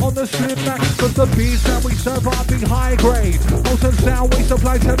tune on the slim mat. Cause the beats that we serve are big high grade. Molten sound we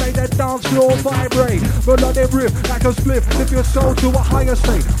supply to make the dance floor vibrate. Melodic riff like a split, lift your soul to a higher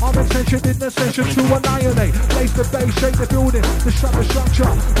state. Our intention in the session to annihilate. Place the bass, shake the building, to shut the structure,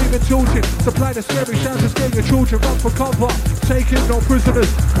 even tilted. Supply the scary sounds to scare your children. Run for cover, taking no prisoners.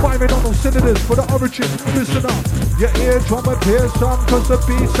 Firing on all cylinders for the origin. Listen up, your eardrum will pierce some. Cause the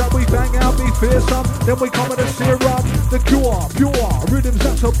beats that we bang out be fearsome. Then we come with a serum, the cure, pure rhythms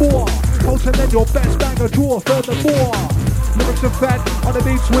that's a bore. Potent than your best banger, draw furthermore. Lyrics are fat on the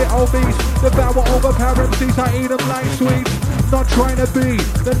beats with obese. Devour overpowering seeds, I eat them like sweets. not trying to be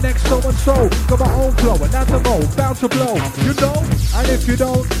the next so-and-so. Got my own flow, and that's a mo, bound to blow. You know? And if you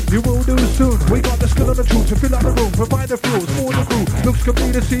don't, you will do soon. We got the skill and the truth to fill out the room, provide the fuels for the crew. Looks can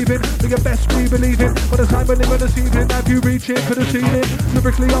be deceiving, but your best be believing. By the time we live in this evening, have you reaching for the ceiling?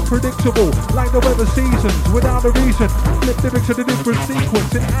 Lyrically unpredictable, like the weather seasons, without a reason. Flip lyrics in a different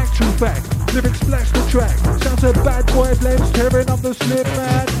sequence, in actual fact. Lyrics splash the track, sounds a bad boy blends, tearing up the slip,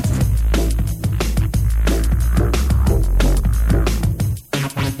 man.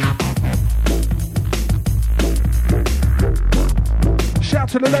 Shout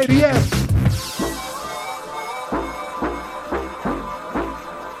to the Lady M.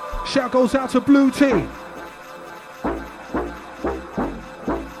 Shout goes out to Blue T.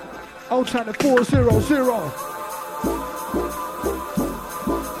 Old Town at 400.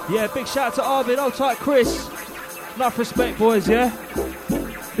 Yeah, big shout out to Arvin, old tight Chris. Enough respect, boys, yeah?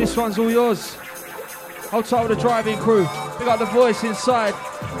 This one's all yours. Old tight with the driving crew. Big up the voice inside,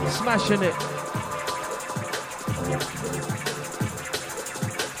 smashing it.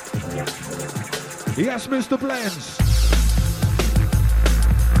 Yes, Mr. Blends.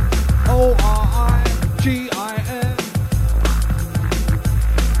 O-R-I-G-I-N.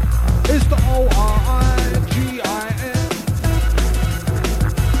 It's the O-R-I-G-I-N.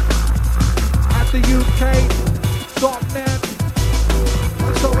 At the UK.net.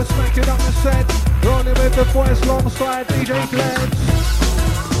 So we're smacking up the set. Rolling with the voice alongside DJ Blends.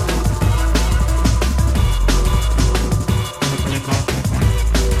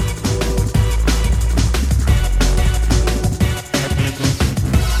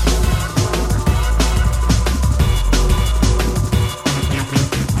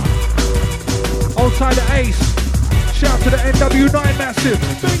 Outside the Ace, shout to the NW9 Massive,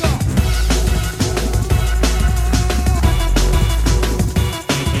 big up!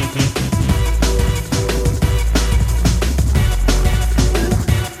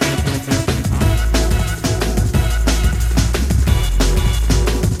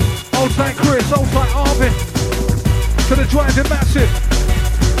 Outside Chris, outside Arvin, to the Driving Massive,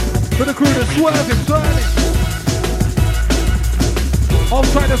 to the crew that's swerving, turning.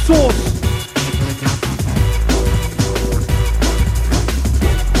 Outside the Source.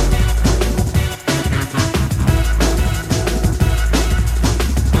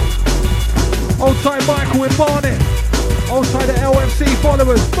 Outside Michael and Barnett. Outside the LMC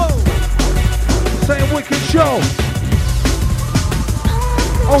followers. Boom. Same wicked show.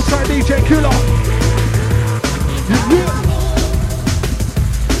 Outside DJ Killer. Yeah.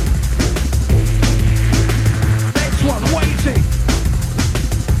 Next one, waiting.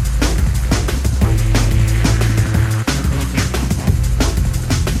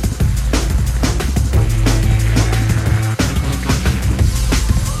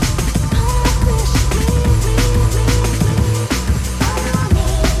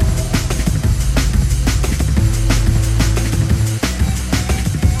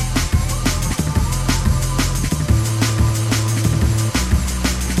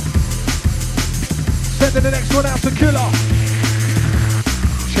 Sending the next one out to Killer.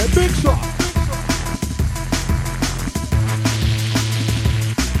 Check Big Slot.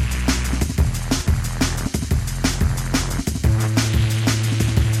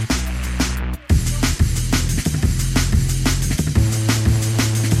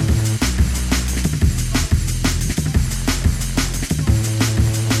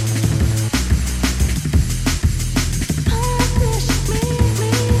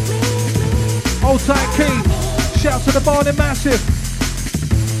 Outside Keith, shout to the Barney Massive.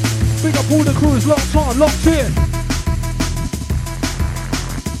 Big up all the crews locked on, locked in.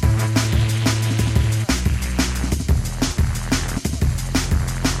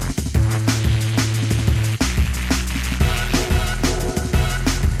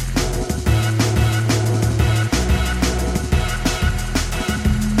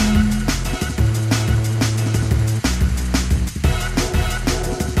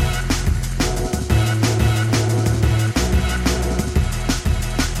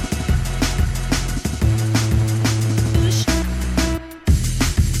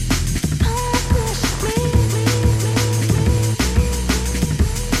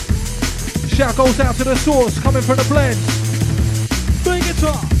 Shout goes out to the Source, coming from the Blends. Big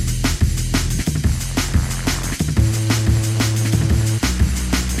guitar.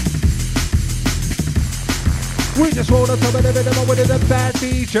 We just roll the top of the rhythm with the bad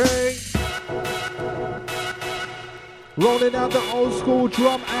DJ. Rolling out the old school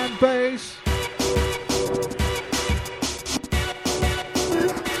drum and bass.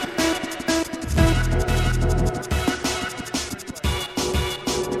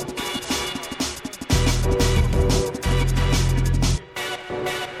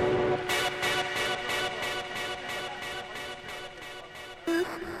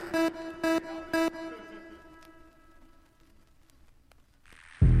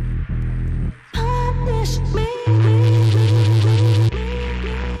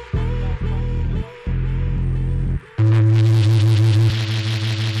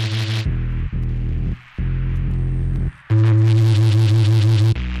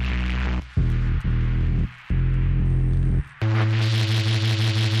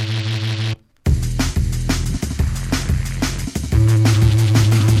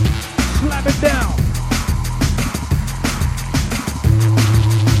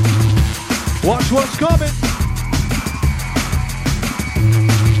 coming.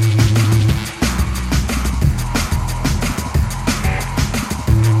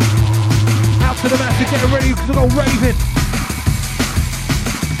 Out to the master, get ready to go raving.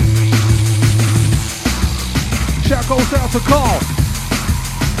 Shout goes out to Carl.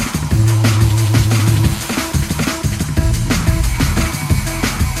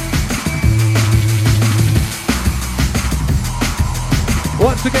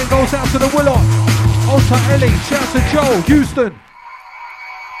 Once again goes out to the Willow. Ultra Ellie, shout to Joe, Houston.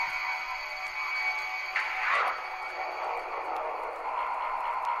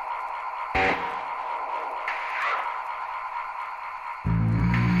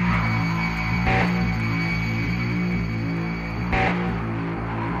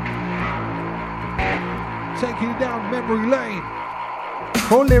 Taking you down memory lane.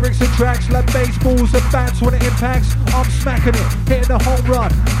 For lyrics and tracks like baseballs and bats when it impacts, I'm smacking it, hitting the home run.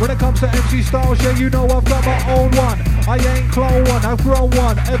 When it comes to MC styles, yeah, you know I've got my own one. I ain't clone one, I've grown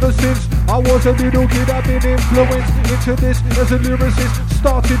one. Ever since I was a little kid, I've been influenced into this as a lyricist.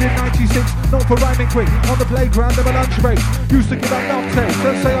 Started in 96, not for rhyming quick, on the playground in my lunch break. Used to give out love tapes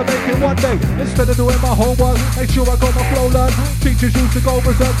and say I'll make it one day. Instead of doing my homework, make sure I got my flow learned. Teachers used to go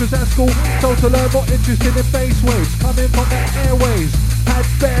berserk cause at school, so to learn more interested in bass waves, coming from the airways. Had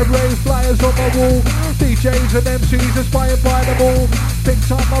bare rave flyers on my wall. DJs and MCs inspired by them all.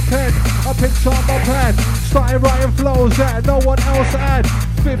 Picked up my pen, I picked up my pad. Started writing flows that no one else had.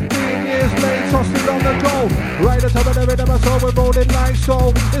 15 years late, tossed it on the go. Right at the top of the rhythm, I saw we're rolling like so.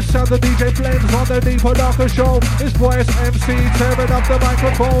 It's how the DJ blends on the deeper darker show. His voice MC tearing up the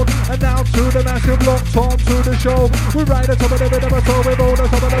microphone. And now to the massive locked on to the show. We're right at the top of the rhythm, I saw we're rolling on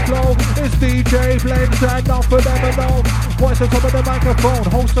top of the flow. It's DJ blends and not for them alone. Voice at the top of the microphone,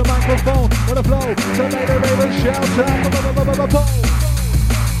 host the microphone with a flow. So make the ravens shout out.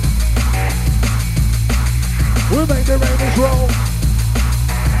 We make the ravens roll.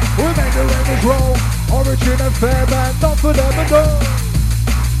 We make the ravens roll. Origin and fair man, not for them alone.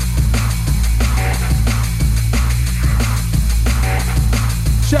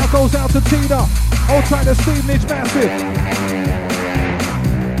 Shout goes out to Tina. All trying to Stevenage massive.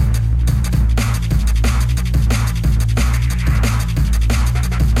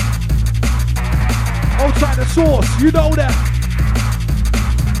 Outside the source, you know that.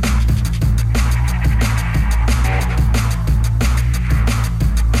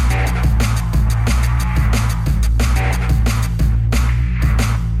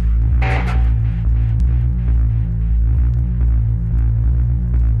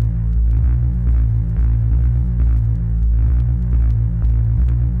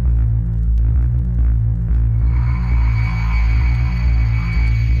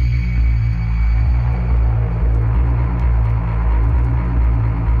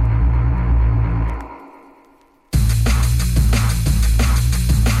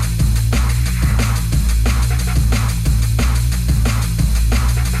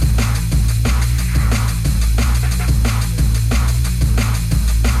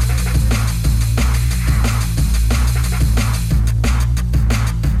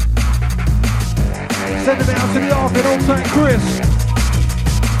 Send it out to the Arvin, old tight Chris.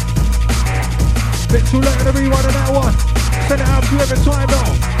 Bit too late to rewind on that one. Send it out to you every time now.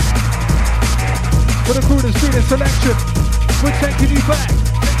 For the crew that's doing selection, we're taking you back.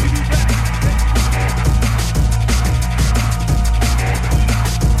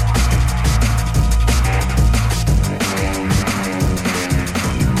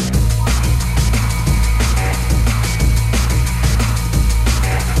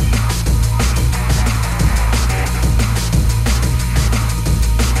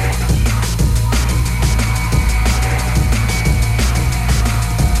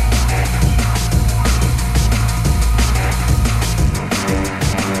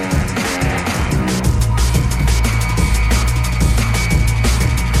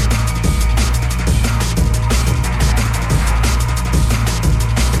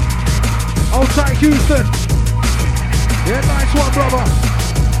 Houston. Yeah, nice one, brother.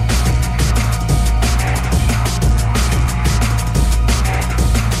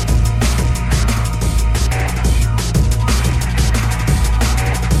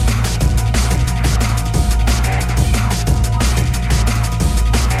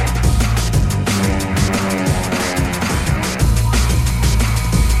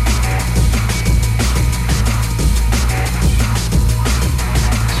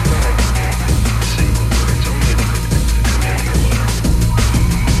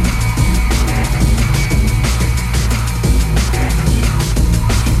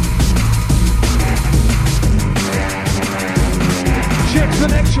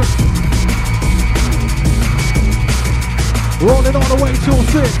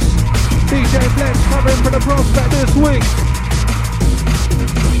 6. DJ Blends covering for the prospect this week.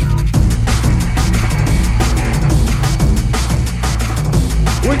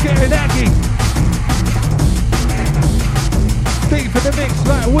 We're getting aggy. Deep in the mix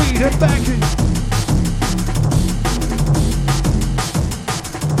like weed and backing.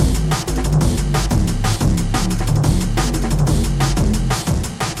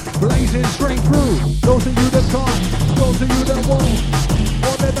 Blazing straight through. Those of you that can't, those of you that won't.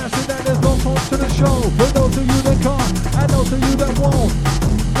 On their message that there's no on to the show. For those of you that can't, and those of you that won't.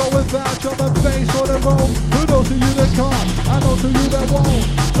 Go without drum and bass on the road. For those of you that can't, and those of you that won't.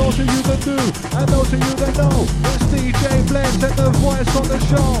 Those of you that do, and those of you that know. It's DJ Blends and the voice on the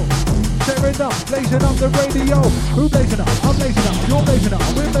show. Tearing up, blazing up the radio. Who blazing up? I'm blazing up. You're blazing up.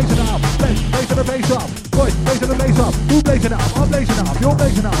 We're blazing up. Blends, blazing the bass up. Voice, blazing the bass up. Who blazing up? I'm blazing up. You're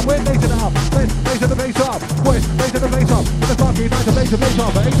blazing up. We're blazing up. Blends, blazing the bass up. Voice, blazing the bass up. With the funky night to blaze the bass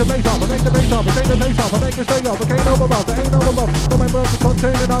up. I ain't the bass up. I make the bass up. I take the bass up. I make it stay up. I can't overbuff. I ain't overbuff. No member of the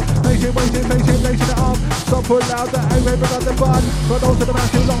containing up. Blazing, blazing, blazing, blazing it up. Some put loud that I ain't got the bud. For those of the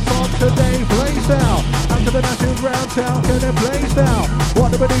massive locked on today, blaze down. After the massive round town, can it blaze down?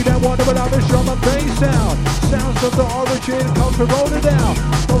 What do we need and what do we love is drum and bass sound. Sounds of the origin come from rolling down.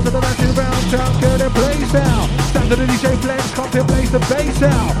 Those of the massive round town, can it blaze down? Sound of the DJ Blends, come to blaze the bass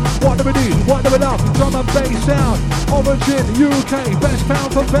sound. What do we need? What do we love? Drum and bass sound. Origin UK, best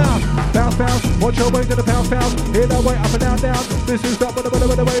pound for pound. Bounce, bounce, watch your way to the bounce, bounce. Hit that way up and down, down. This is up with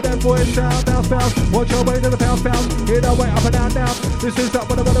the way that voice sound. Bounce, bounce, watch your way to the bounce, bounce. Hit that way up and down, down. This is up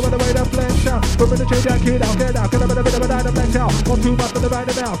with the way that blend sound. From the change that kid out, get out, get a bit of a night and blend out. One too much for the right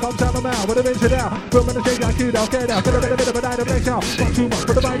now, comes out the mouth with a rinse it out. From the change that kid out, get out, get a bit of a night and blend out. One too much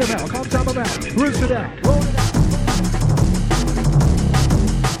for the right now, comes out the mouth, rinse it out, roll it out.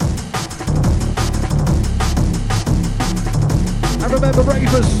 And remember,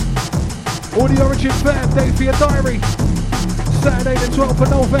 ravers, all the Origin fam, date for your diary. Saturday the 12th of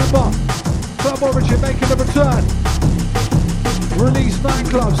November, Club Origin making a return. Release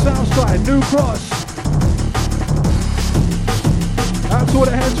nightclub, Southside, New Cross. Out to all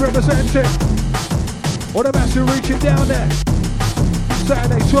the heads representing. All the massive reaching down there.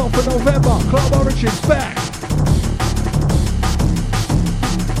 Saturday 12th of November, Club Origin's back.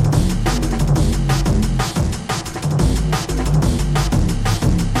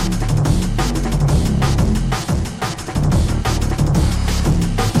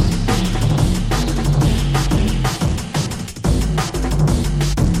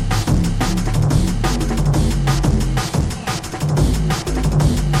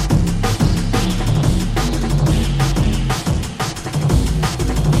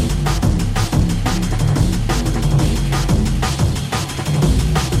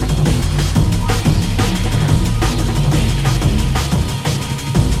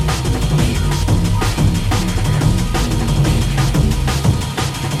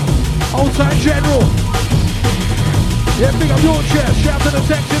 General. Yeah, big up your chest. Shout to the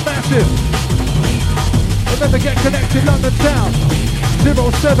Texan Massive. Remember, get connected, London Town.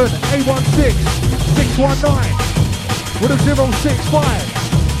 07816 619 with a 065.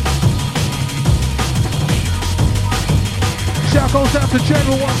 Shout goes out to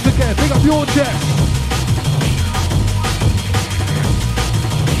General once again. Big up your chest.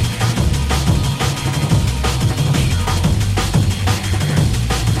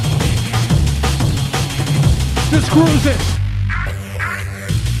 Just cruising.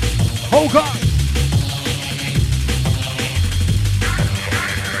 Oh God.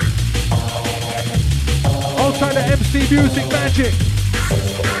 Outside the MC Music Magic.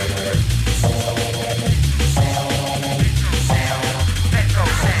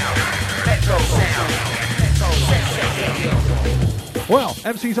 Well,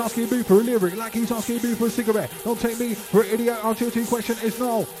 MC's asking me for a lyric like he's asking me for a cigarette. Don't take me for an idiot. Answer to your question is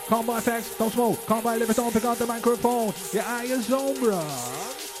no. Can't buy facts, don't smoke. Can't buy liver, don't pick up the microphone. Your eye is on, bruh.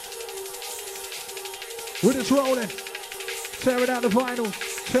 We're just rolling. Tearing out the vinyl.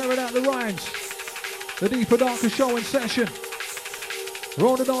 Tearing out the rhymes. The Deeper Darker show in session.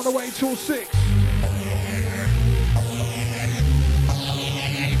 Rolling on the way till 6.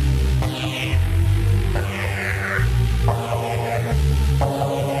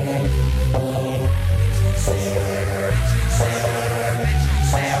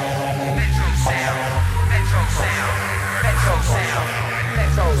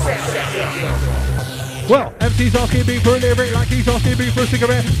 Well, MC's asking me for a lyric like he's He's asking me for a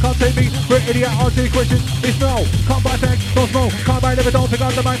cigarette. Can't take me for an idiot. Answer your question. It's no. Can't buy text. No smoke. Can't buy never. Don't pick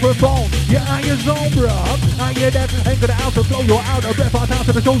up the microphone. Yeah, I your zone, bruh. I hear that. Ain't gonna out to flow. You're out of breath. I'm out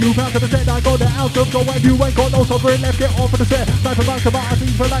to the show. You found to the set. I got the out of go. And you ain't got no sovereign left. Get off of the set. Back to back to back. I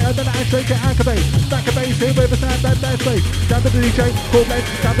see for lighter than I shake it. Activate. Stack a bass. Here with a stand. That space. Stand to the DJ. Full blend.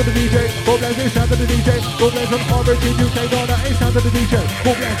 Stand to the DJ. Full blend. Stand to the DJ. Full blend on Origin UK. Ghana. Stand to the DJ.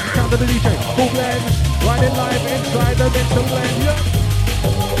 Full blend. Stand to the DJ. Full blend. Riding live inside the mix and blend. Yeah.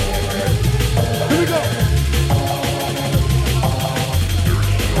 Here we go.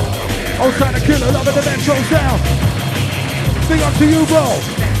 Outside the killer, loving the metro sound. Big up to you, bro.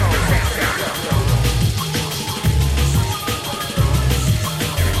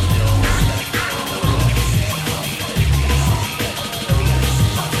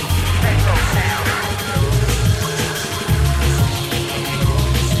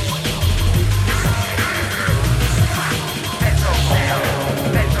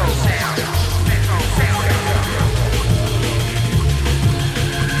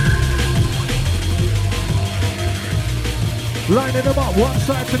 Lining them up, one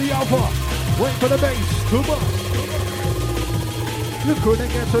side to the other. Wait for the bass, come on. You couldn't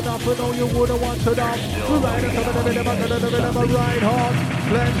get enough, and no, you wouldn't want enough. We're riding some of the rhythm, ride hard.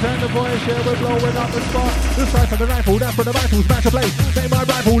 Blends and the voice, yeah, we're blowing up the spot. This side for the rifle, that for the rifle, smash a place. Make my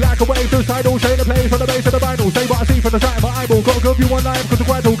rifle like a wave, this side all shade the place. For the base of the vinyl, say what I see for the side, my eyeball. Gotta give you one line, cause the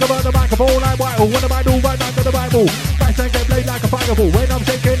vital, come on the microphone, I'm vital. When the vinyl, right back to the Bible. Back and get played like a fireball. When I'm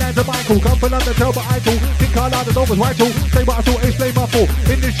shaking hands of Michael, come for London, tell but I do. Think I like the numbers, right too. Say what I saw, explain my fault.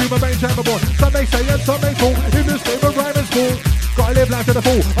 In this human brain, time born. Some may say and some may fall. In this game of rhyme and school. Gotta live life to the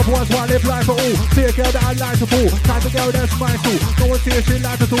full. Otherwise, why live life for all? See a girl that I like to fool. Type of girl that's my tool. No one see a shit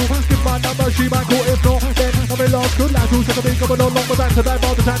like to do. Give my number, she might call. If not, then I'm in love. Good like to. So the big up and on long. But back to back,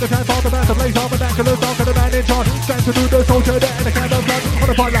 all the time, all the man to place. All the back to the dark and the man in charge. Stand to do the soldier there and the kind of blood. On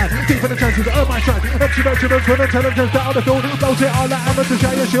the front line, deep in the trenches, earn my strike. Empty regiments with intelligence down the field. Blows it all like hammer to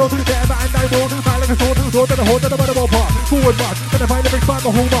share your shield. Get a man and I will. Man like a sword. Sword to the horn to the bottom of part. Forward march. Then I find the big spot,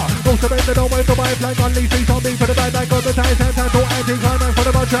 the whole mark. Most of it, they don't wait for my flag. Unleash these on me for the bad like on the ties. Hands, hands, or anti-climax.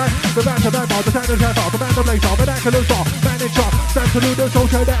 The back to back bar, the sound is half off, the man to blaze off, vernacular star, man in chop, stand to do the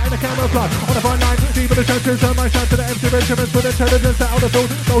social there and the camera flood. On the front line, deep in the trenches, and my shot to the empty regiments with intelligence out of the field.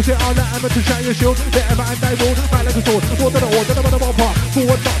 Those here are the amateur shot your shield, the ever and they will, man like a sword, sword to the horn, to the bottom part,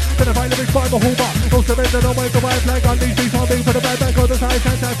 forward march, then I find the big spot, the whole bar. Most of it, they don't wait for my flag, unleash these on me for the bad back on the side,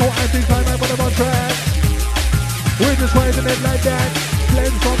 hands, hands, or anti-climax, when I'm on track. We're just raising it like that,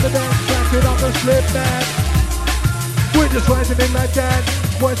 blends from the dance, back it on the slip back. We're just rising in like that.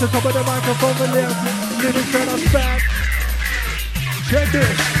 Voice on top of the microphone, the lyrics set us back. Check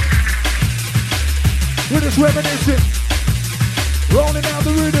this. We're just reminiscing. Rolling out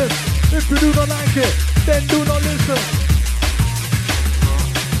the rhythm. If you do not like it, then do not listen.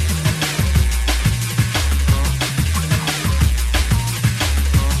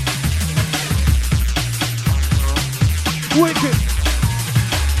 Wicked.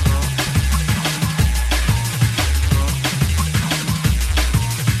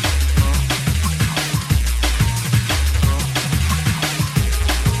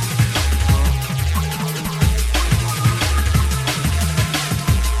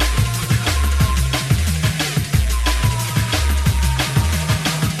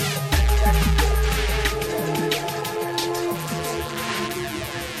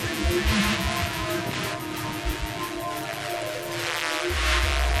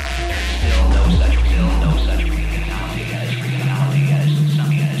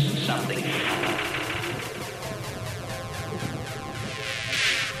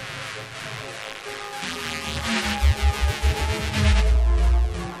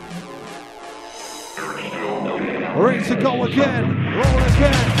 Ready to go again, roll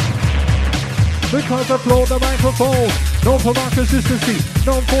again. Because I flow the microphone, known for my consistency,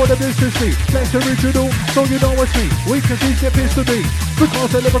 known for the businessy. Less original, so you know it's me. We can see get pissed to me.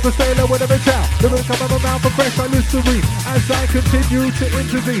 Because I live with a sailor whenever it's out. Lyrics come out of my mouth for fresh like Listerine. As I continue to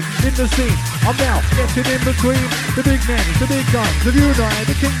intervene in the scene, I'm now getting in between the big men, the big guns, the unite,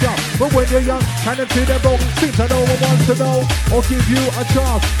 the kingdom. But when you're young, kind of to them wrong. Seems I no one wants to know or give you a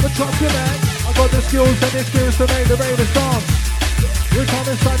chance. But trust me, man, I got the skills and experience to make the ravers dance. We come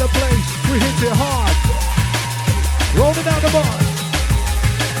inside the place, we hit it hard. Rolling down the bar.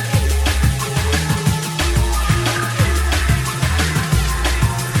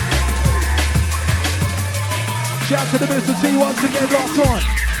 Shout to the Mr. T once again, locked on.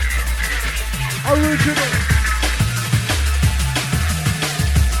 Original.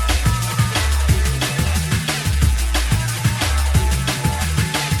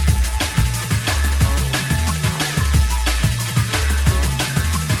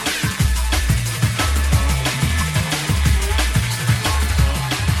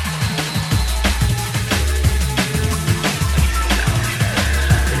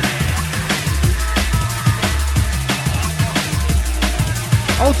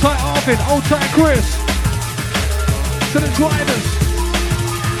 tight Arvin, old tight Chris. To the drivers.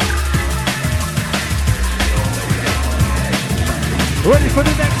 Ready for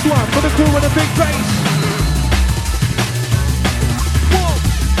the next one, for the crew with a big bass. Whoa.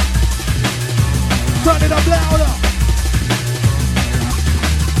 Turn it up louder.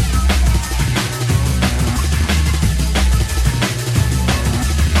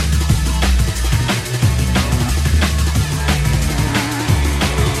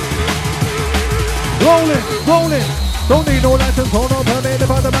 Rolling. Don't need no license, hold on, permit.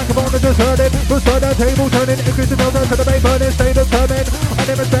 If the microphone is just heard it. Push the table, turning. Increase the filter to the bay, burning. Stay determined. I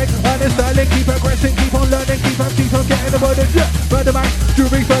never respect, honest styling. Keep progressing, keep on learning. Keep on getting the word in. Yeah, murder max,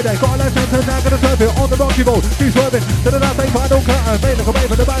 Jury Friday. Got a license and now gonna surf it on the rocky road. Keep swerving to the last day, final curtain. Made like a wave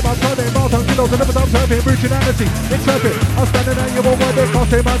for the vibe, I'm turning. Miles kilos and never stop surfing. Originality, interpret. I'm standing there, you won't word it.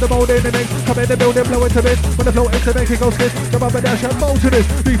 Cost him out the mold in the mix. Come in the building, blow into this. When the flow into make it go skis. Jump up and dash and mold to this.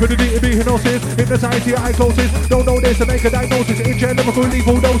 Deep in the DTB hypnosis. Hypnotize your eye closest. Don't know this to make a diagnosis. In general,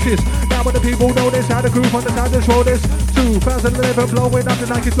 lethal doses. Now when the people know this, how the groove understand this, roll this. 2011 blowing up the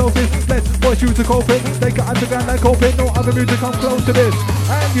Nike explosives. Let's voice you to cope it. Take it underground like coping. No other music comes close to this.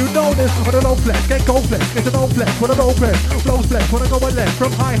 And you know this. When a low flex, get gold flex. Get an old flex. When a low press, flows flex. When I go and left.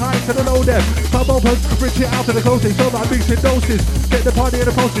 From high to the low depth. Club opens, rich it out to the closest. So my beats in doses. Get the party in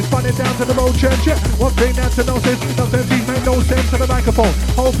the process. Spun it down to the road church. Yeah. One thing that's a nonsense. Some MCs make no sense to the microphone.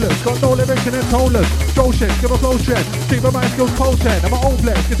 Hopeless, got no lyrics and it's toneless. Stroll shit, give a flow strength. Keep my mind skills potent. I'm my own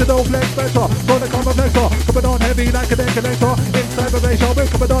flex. Get an old flex better. Gonna come a flexor. Coming on heavy like a deck connector. Inside the bass, we're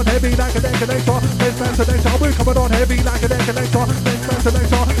coming on heavy like a deck connector. Let's dance the next we're coming on heavy like a deck connector. Let's dance the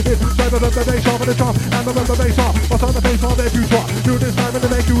next inside the bass for the drum. And the bass what's on the face of their future. Do this time and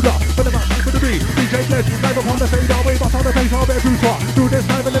they make you laugh. For the match, for the beat. DJ Bled, live upon the fade away. What's on the face of their future. Do this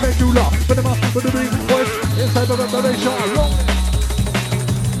time and they make you laugh. For the match, for the beat. Voice inside the bass.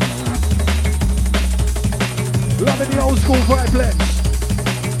 Loving the old school vibe blend.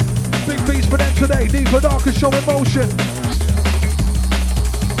 Big beats for them today. Deeper, darker, show emotion.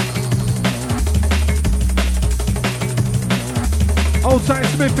 Old time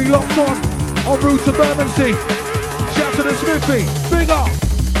Smithy locked on route to Bermondsey. Shout to the Smithy, big up.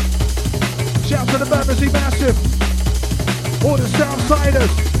 Shout to the Bermondsey Massive. All the Southsiders.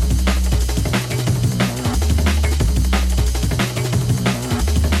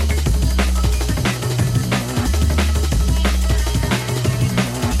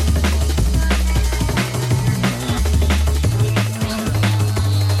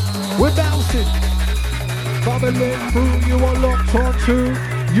 We're bouncing. Bubbling through, you are locked onto,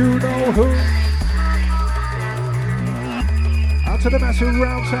 you know who. Out to the massive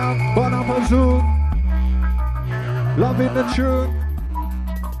round town, Bonham Zoo. Loving the tune.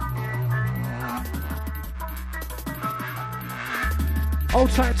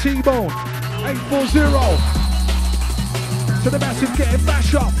 Old tight T-Bone, 840. To the massive getting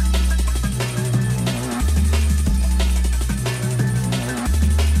mashed up.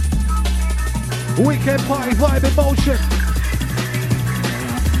 Weekend party vibe in motion.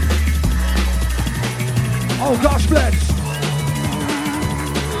 Oh gosh, bless.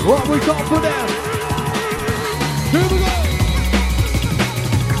 What we got for them? Here we go.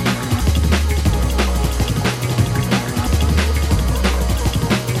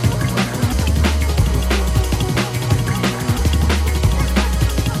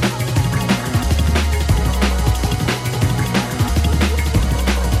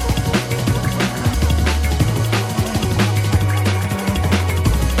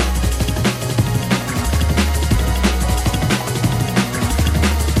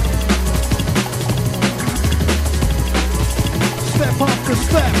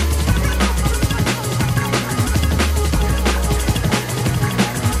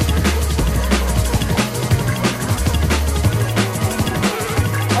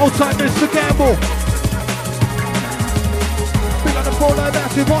 Old time Mr. Gamble. Big on the phone like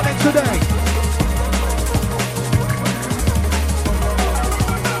massive on it today.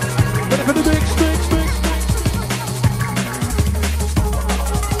 Ready for the big sticks.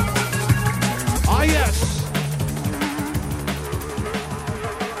 Ah yes.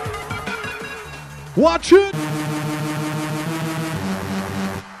 Watch it.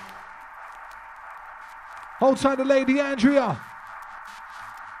 Hold tight to Lady Andrea.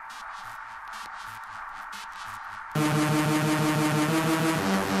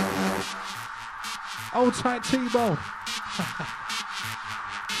 Old tight T-Bone.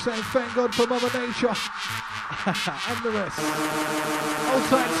 Saying thank God for Mother Nature. And the rest. Old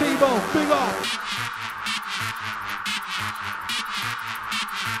tight T-Bone, big up.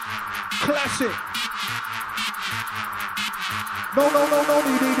 Classic. No, two,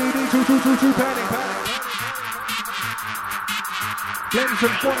 panic. Blends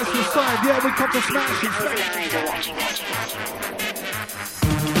and voice inside, yeah, we come to smash it.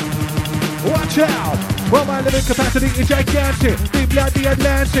 Watch out! Well, my living capacity is gigantic. Deep like the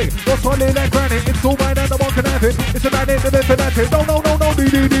Atlantic. What's solid like granite? It's all mine and no one can have it. It's a magnet and fanatic. No,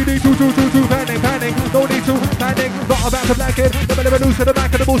 two, panic. No need to panic. Not about to black it. Never loose at the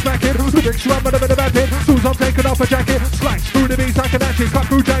back of the ball smack it. Lyrics run with the vapid. Soon as I'm taking off a jacket. Slice through the beats like an action. Cut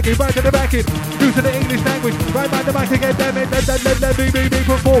through jacket. Right to the back it. Using the English language. Right by the back again. Damn it. Let me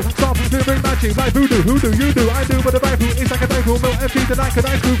perform. Stop delivering magic. Like voodoo. Who do you do? I do with the rifle. It's like a rifle. Milk and feed the like an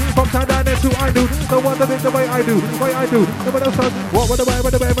ice cream. From time down there to I do. No one does it the way I do. No one else does. What, when the where,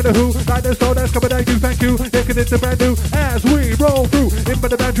 when the who. Like the soul that's coming at you. Thank you. Taking it to brand new. As we roll through. In by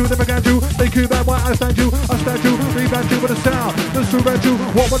the banjo. Never got you. Thank you. That why I stand you. Rebound you with a sound. The surround you.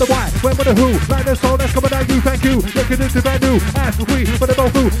 What, when the why, when the who. Like the soul that's coming at you. Thank you. Taking it to brand new. As we roll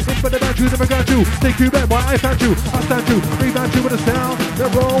through. In by the banjo. Never got you. Thank you. That why I found you. I stand you. Rebound you with a sound. They're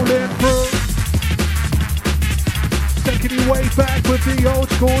rolling through. Taking you way back with the old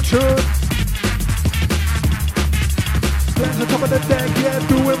school tune. Blends on top of the deck, yeah,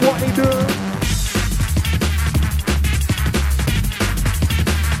 doing what he do.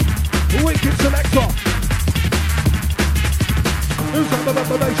 Wicked selector. Who's on the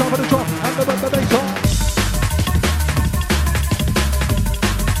bass off of the top and the bass off?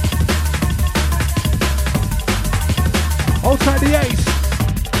 Outside the ace.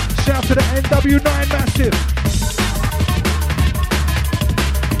 Shout to the NW9 Massive.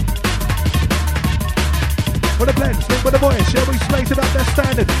 With the blends, link with the voice, yeah, we slate it up their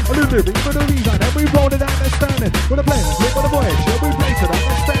standard. A new lyric with a reason, and we roll it out their standard. With the blends, link with the voice, yeah, we place it up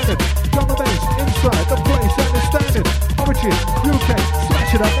their standard. Drum and bass, inside the place and the standard. Origin, UK,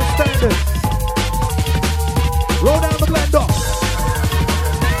 smash it up their standard. Roll down the blend off.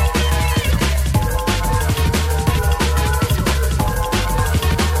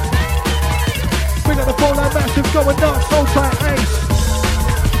 Bring out the full line massive, going nuts, hold tight ace.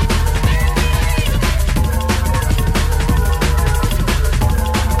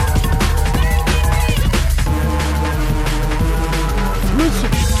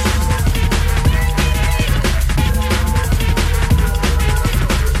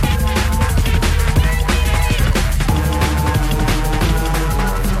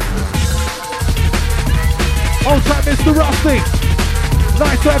 Old time Mr. Rusty.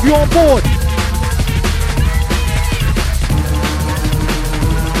 Nice to have you on board.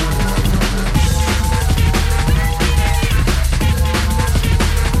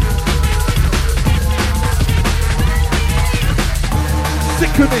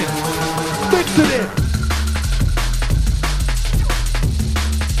 Sicken it. Mixing it.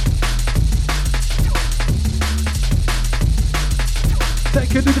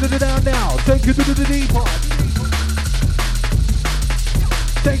 Take it to the down now. Take it to the deep part.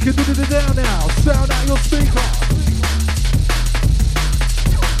 Take it to the down now. Sound out your speaker.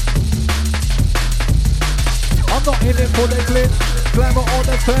 I'm not in it for the glitz, glamour on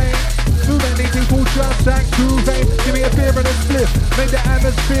the fame. Too many people just act too vain. Give me a beer and a split, make the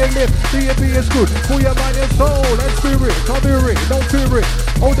atmosphere lift. D&B is good for your mind and soul and spirit. Come hear it, don't fear it.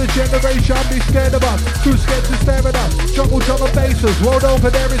 Older generation be scared of us, too scared to stare at us. Jungle drum and basses, world over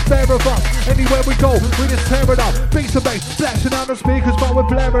there is bare of us. Anywhere we go, we just tear it up. Beats and bass, flashing out the speakers, but we're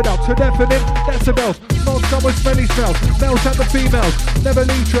blaring up to deafening decibels. Smoke some with smelly smells, males and the females. Never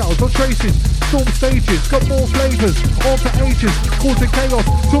leave trails or traces, storm stages, got more flavors, on for ages, causing chaos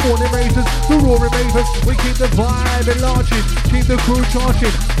to morning raisers, to roaring ravers. We keep the vibe enlarging, keep the crew charging.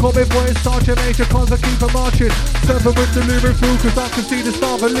 Common voice, sergeant major, cons I keep them marching. Seven with the lurid through, cause I can see the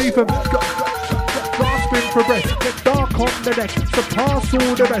star believe them. Grasping for breath, get dark on the neck, surpass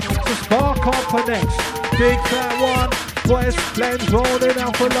all the rest, to spark up for next. Big fat one, voice blends rolling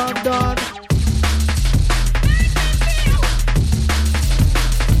out for London.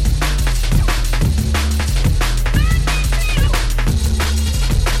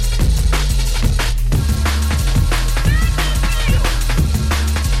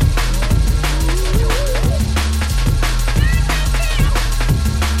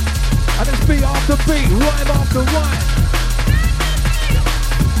 The beat, rhyme after rhyme.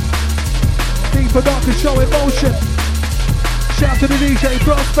 Deep and dark and show emotion. Shout to the DJ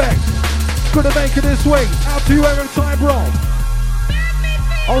Prospect. Couldn't make it this way. Out to you, Eric Tybro.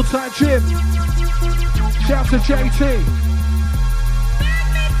 Old time Jim. Shout to JT.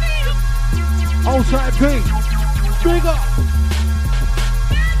 Old time Pete. Big up.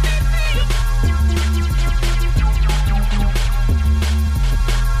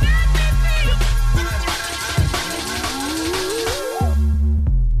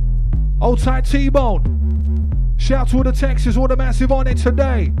 Old tight T-Bone. Shout to all the Texas, all the massive on it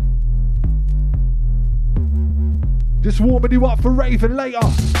today. Just warming you up for raving later.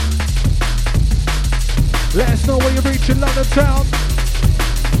 Let us know when you're reaching London town.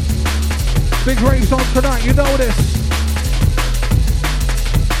 Big raves on tonight, you know this.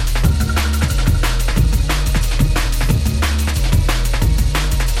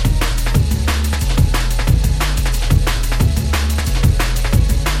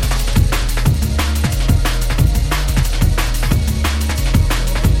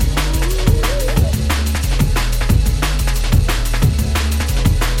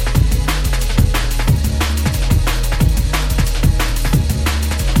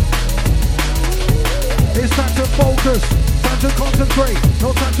 Time to concentrate,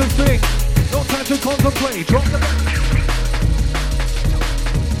 no time to think, no time to contemplate. Drop the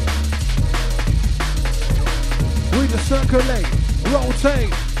we just circulate,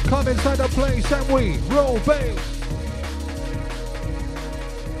 rotate, come inside the place and we roll bass.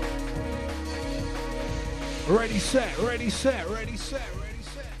 Ready, set, ready, set, ready, set, ready,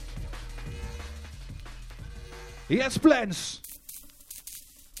 set. Yes, blends.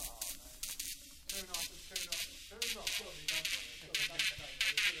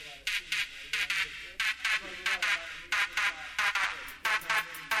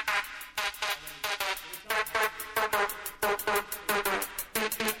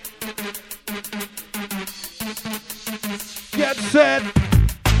 Said,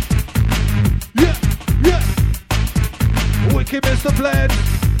 yeah, yeah. Wicked Mr. Blend,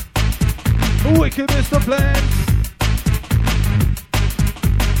 Wicked Mr. Blend.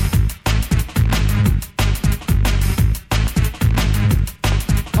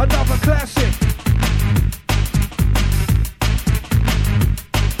 Another classic.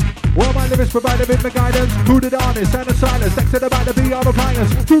 Well, my lyrics provide a bit of guidance. Who did honest and the silence? Next to the band, the BR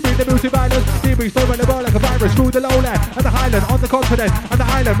appliance. To bring the music violence. DB so the ball like a virus. Through the lowland and the highland. On the continent and the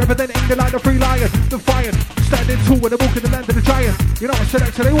island. Representing the line of free lion. Defiant. Standing tall with a walk in the land of the giant. You know what,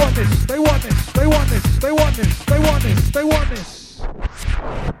 selector, they want this. They want this. They want this. They want this. They want this. They want this.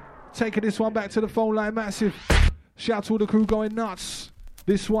 Taking this one back to the phone line, massive. Shout to all the crew going nuts.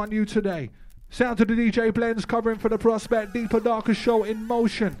 This one you today. Sound to the DJ Blends covering for the Prospect. Deeper, darker show in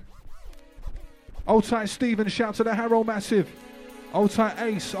motion. Old tight Steven, shout to the Harrow massive. Old tight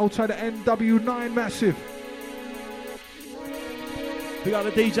Ace, old tight the NW9 massive. We got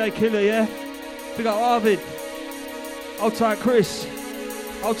the DJ Killer, yeah? We got Arvid. Old tight Chris.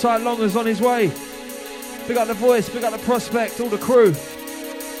 Old tight Longer's on his way. We got the Voice, we got the Prospect, all the crew.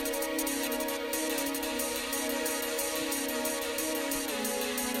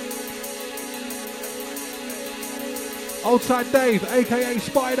 Old tight Dave, aka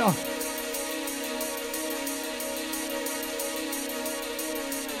Spider.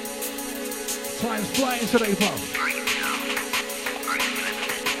 Time's flying today, bro.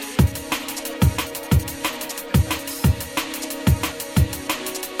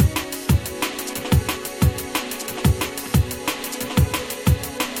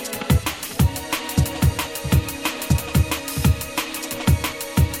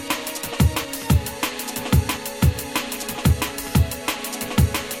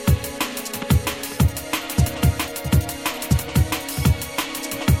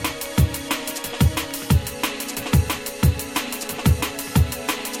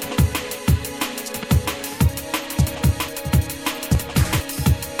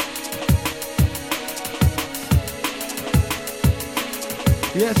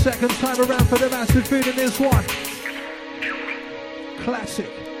 Yeah, second time around for the massive feed in this one. Classic.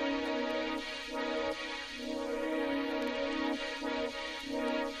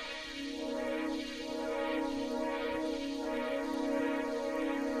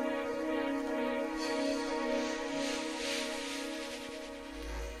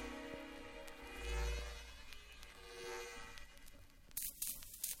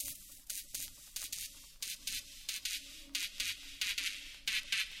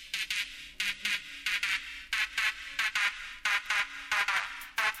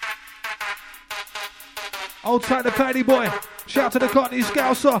 Old tight the Paddy boy. Shout to the Cockney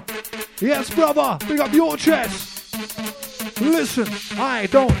Scouser. Yes, brother. Big up your chest. Listen, I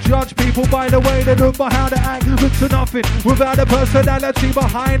don't judge people by the way they look, but how they act. Look to nothing without a personality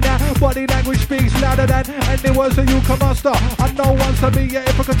behind that. Body language speaks louder than any words that you can muster. I know once to me, yeah,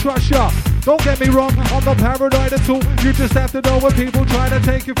 if I can trust ya. Don't get me wrong, I'm not paranoid at all. You just have to know when people try to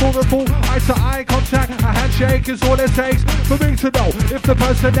take you for a fool. Eye to eye contact, a handshake is all it takes for me to know if the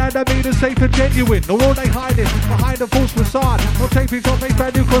person that I meet is safe and genuine, or are they hiding behind a false facade. Don't take things on face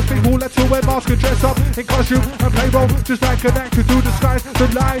value, cause people let you wear masks and dress up in costume and play role just like an actor to disguise the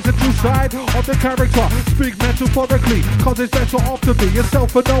lies and true side of the character. Speak metaphorically, cause it's better off to be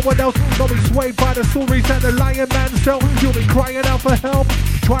yourself and no one else. Don't be swayed by the stories that the lying man sell. You'll be crying out for help,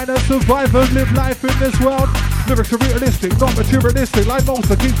 trying to survive and live life in this world. Lyrics are realistic, not materialistic, like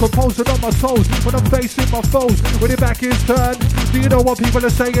most. I keep composing on my toes when I'm facing my foes. When your back is turned, do you know what people are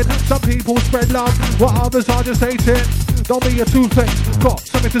saying? Some people spread love, while others are just hating. Don't be a two-face, got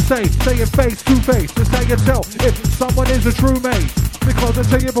something to say it face to face. It's how you tell if someone is a true mate. Because I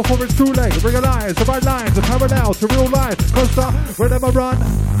tell you before it's too late. Realize the right lines are parallel to real life. Cause the rhythm I run,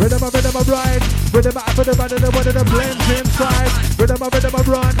 rhythm I ride, rhythm I the blends inside. Rhythm I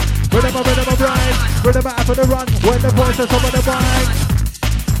run, rhythm I ride, rhythm I run. When the voices are on the mic.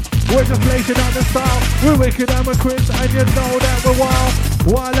 We're just blazing on the style. We're wicked and we're Chris, and you know that we're wild.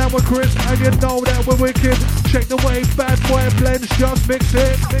 Wild and we're Chris, and you know that we're wicked. Check the wave, bad boy blends, just mix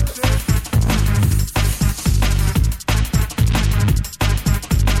it, mix it.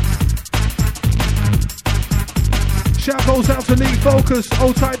 Shout goes out to Lee Focus,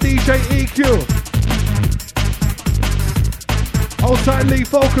 old tight DJ EQ. Old tight Lee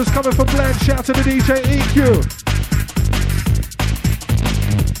Focus coming from Blend, shout to the DJ EQ.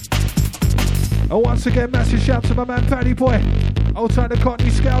 And once again, massive shout to my man Paddy Boy. Old tight the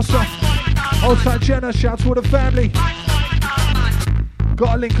Cockney Scouser. Old tight Jenna, shout to all the family.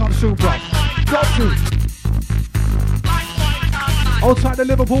 Gotta link up soon, bro. Got to. Old tight the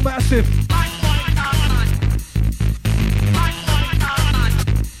Liverpool Massive.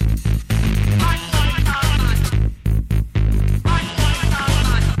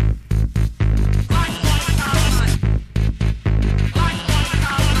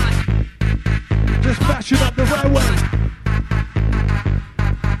 Bashing up the railway.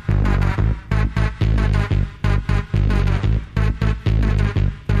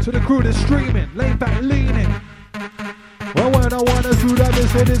 To the crew that's streaming, laid back leaning. Well, when I wanna do that,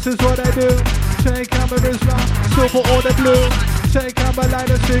 this is what I do. Take out my Rizla, silver or the blue. Take out my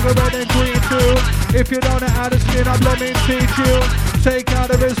lighter, cigarette and green too. If you don't know how to skin up, let me teach you. Take out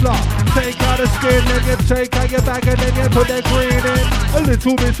the Rizla, take out the skin, then you take out your back and then you put that green in. A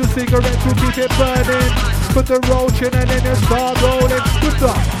little bit of cigarette to keep it burning. Put the roach in and then you start rolling. With the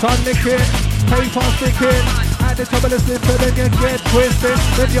tonic-in, paper sticking. At the top of the slipper, then you get twisted.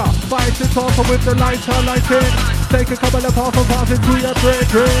 Then you bite it off with the lighter lighting. Take a couple of puff and pass it to your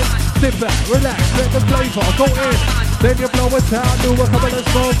brethren. Sit back, relax, let the flavor go in. Then you blow it out, do a couple of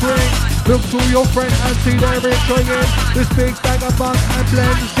smoke rings. Look to your friend and see they're enjoying this big bag of fun and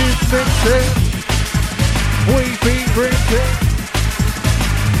blends is mixing. We be drinking.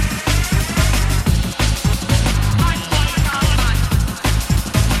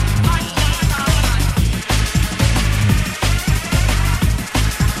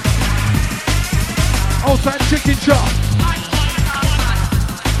 Outside chicken chop.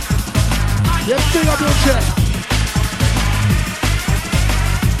 Yeah, big up your chest.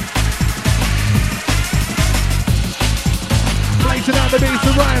 Blazing out the beats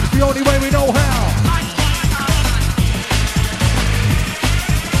and rhymes, the only way we know how.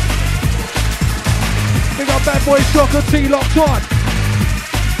 Big up Bad Boy Shocker T locked on.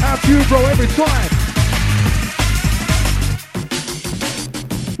 Out to you, bro, every time.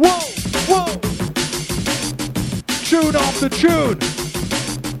 Whoa, whoa. Tune after tune.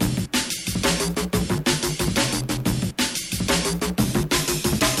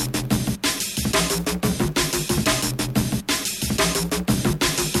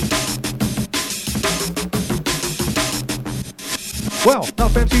 Well,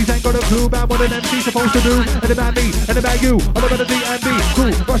 enough MCs ain't got a clue about what an MC's supposed to do. And about me, and about you, all about the D and B.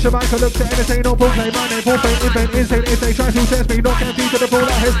 Cool, rush a mic, I look to entertain or proclaim my name. Profane, invent, insane, if they try to test me. Not empty to the pool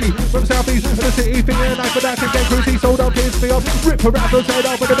that has me. From southeast to the city, finger a knife for that can get crazy. Sold up, piss me off. Rip her rappers, head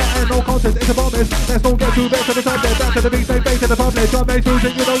up with the bat and no contest. It's a promise. Let's don't get too bad to the subject. Back to the beat, they to the public. Drum bass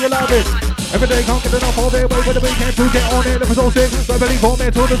music, you know you love it. Every day can't get enough of it. Wait for the weekend to get on it. It was all sick. Don't believe on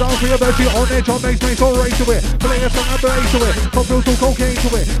it. To the dance, we are virtue on it. Drum bass, make so race to it. Play a song and brace to it. Come through to cocaine to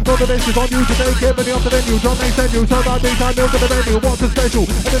it. All the best is on you today, get money off the venue. Drum they send you, turn on beat, time milk to the venue. What's a special?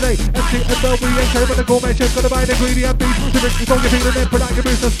 And today, MC and LBNK with the gourmet chef, got to buy the ingredient beef. The rich is on your feet and then put out your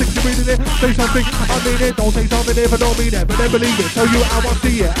business, stick to reading it. Say something, I mean it, don't say something if I don't mean it, but then believe it. Tell you how I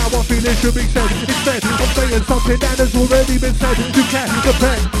see it, how I feel it should be said. Instead, I'm saying something that has already been said. You can't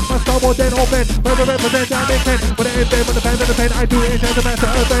depend, my style more than more men. Wherever represent, I'm in pen. With the end with the pen and the pen, I do it as a matter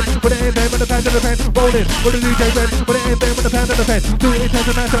of pen. With the end with the pen and the pen, rolling with the DJ pen. With the end with the pen and the pen, do it as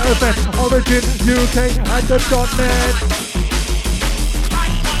a matter of pen. Origin UK and the .net.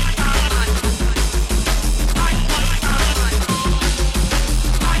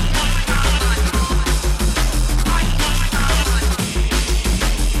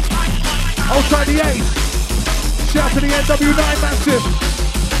 Outside the 8. Shout to the NW9 massive.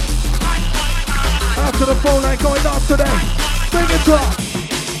 Out to the phone line going nuts today. Bring it up.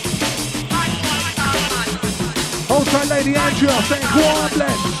 Outside Lady Angela saying go on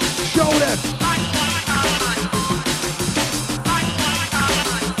blend. Show them.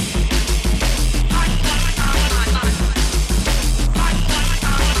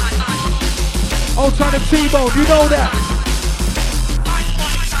 Outside of T-Bone, you know that.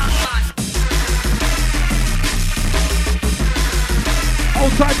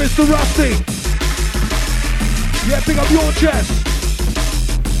 Outside Mr. Rusty. Yeah, pick up your chest.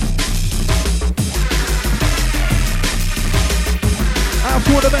 Out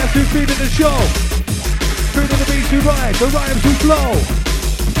to all the men who feeding the show. Feeding the beats who ride, the rhymes who flow.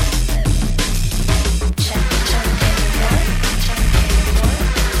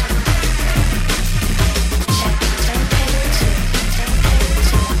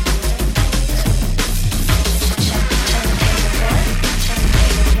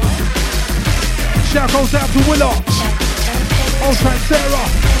 Shout goes out to Willow. Outside Sarah.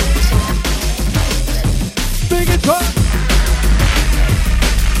 Big it up.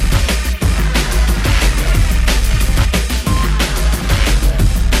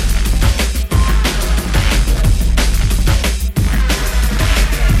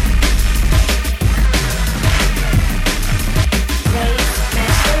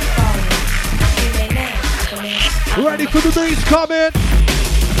 Ready for the beats coming.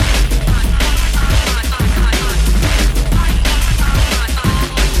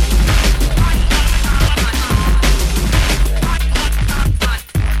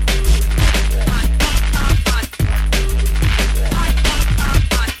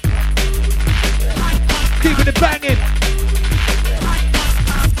 Keeping it banging.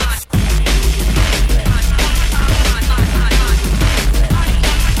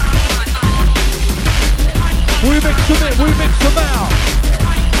 We mix them in, we mix them out.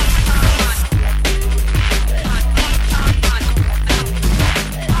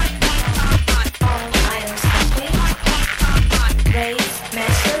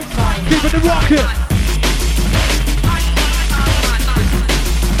 Keeping it rocking.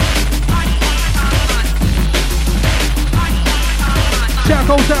 Shout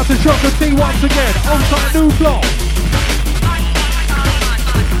goes out to Chocolate T once again. Outside New Block.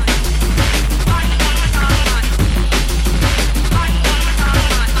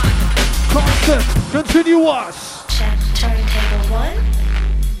 Constant, continuous. Check turntable 1.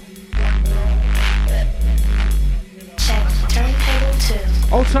 Check turntable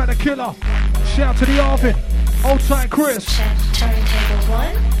 2. Outside the Killer. Shout to the Arvin. Outside Chris. Check turntable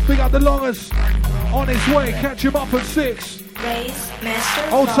 1. Big up the Longers. On his way, catch him up at 6. Raise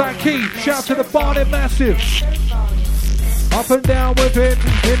master. Outside Keith. Shout to the Barnet Massive. Up and down with it,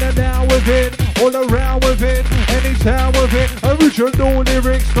 in and out with it, all around with it, anytime with it. Original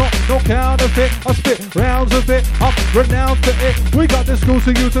lyrics, not no counterfeit. I spit rounds of it, I'm renowned for it. We got the schools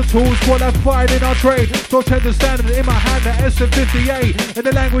to use the tools qualified in our trade. So tend to stand in my hand, the SM58. In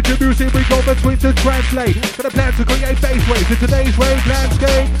the language of music, we go between to translate. Got a plan to create bass waves in today's rave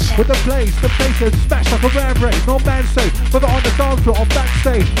landscape. With the place is smashed like a ram race. No man safe, whether on the dance floor or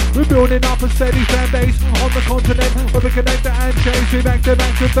backstage. We're building up a steady fan base on the continent where we connect and change, we back to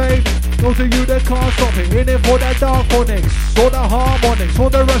activate. Those of you that can't stop it, in it for that dark phonics, or the harmonics, or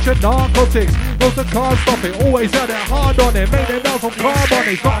the Russian narcotics. Those that can't stop it, always had it hard on it. Made it out from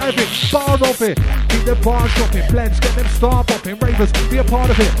carbonics, not epic, bars off it. Keep the bars dropping, blends, get them star popping. Ravers, be a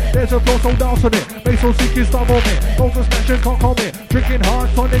part of it. There's a flow so dance on it. Bass so seek you stop on it. Those that smashing can't come in. Drinking hard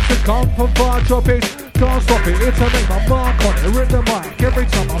tonics and come from bar tropics. Can't stop it, it's a make my mark on it. Rip the mic every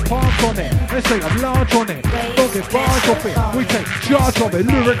time I pass on it. Let's say I'm large on it. Don't get bars off it. We take charge of it.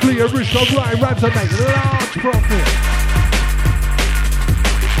 Lyrically original, right rhymes and make large profit.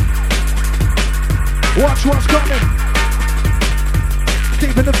 Watch what's coming.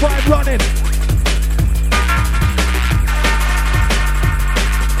 Keeping the vibe running.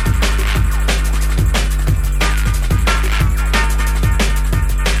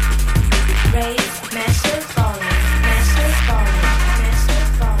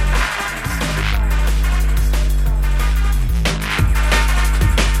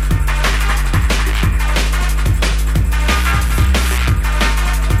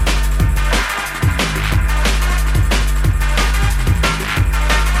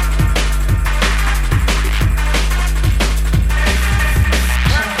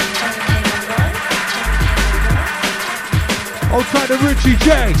 Outside the Richie J.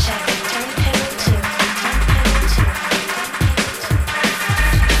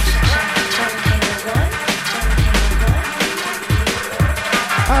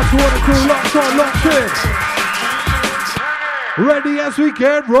 Out to all the crew, locked on, locked in. Ready as we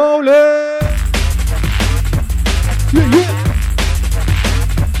get rolling. Yeah, yeah.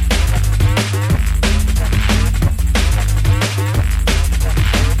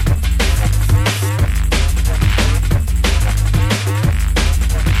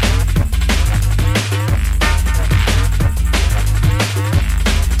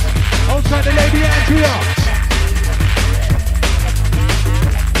 Outside the Lady Andrea.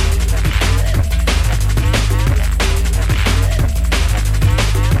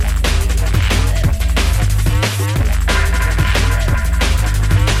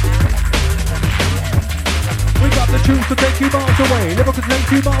 Tunes to take you miles away, Liverpool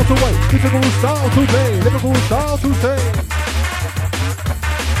take you miles away. Liverpool style to play, Liverpool style to say.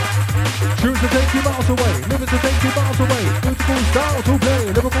 Tunes to take you miles away, Liverpool to take you miles away. Liverpool style to play,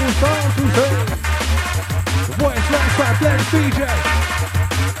 Liverpool style to say. The voice last rap, Blends DJ.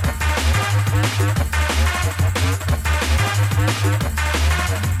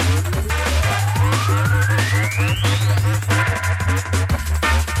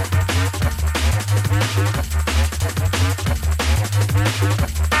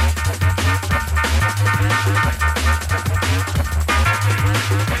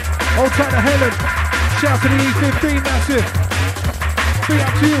 Old tight to Helen, shout to the E15 massive. Big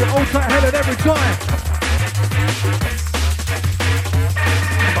up to you, old tight Helen every time.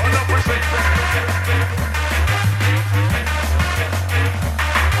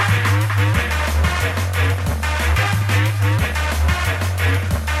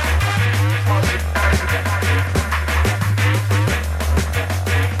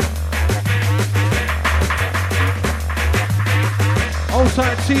 Old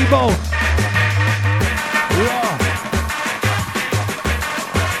tight T-Bone. Yeah.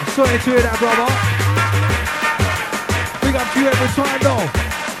 Sorry to hear that, brother. Big up to you every time, though.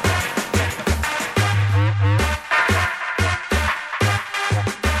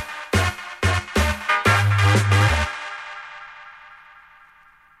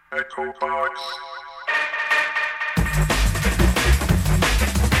 Echo Box.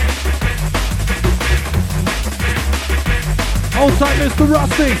 Old tight Mr.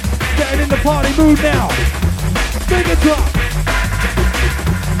 Rusty, getting in the party mood now. Big it up.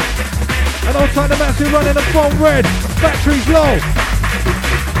 And old tight the Massive running the phone red. Battery's low.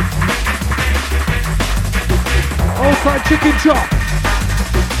 Old tight Chicken Chop.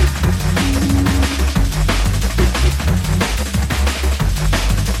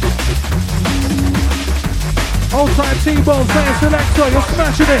 Old tight T-Bone saying selector, you're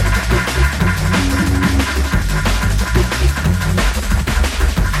smashing it.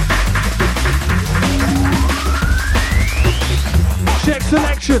 Check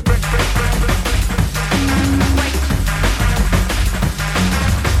selection.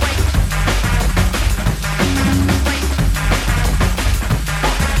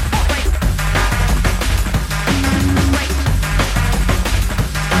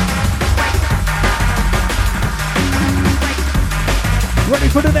 Ready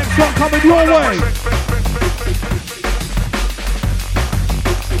for the next one coming your way.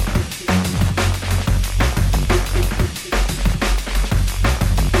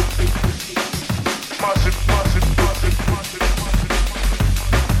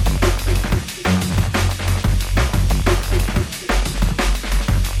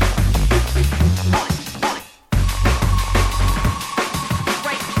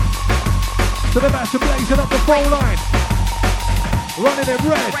 To the master blazing up the phone line. Running it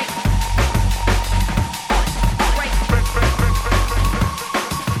red.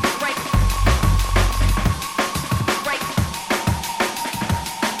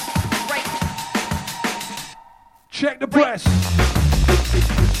 Check the press.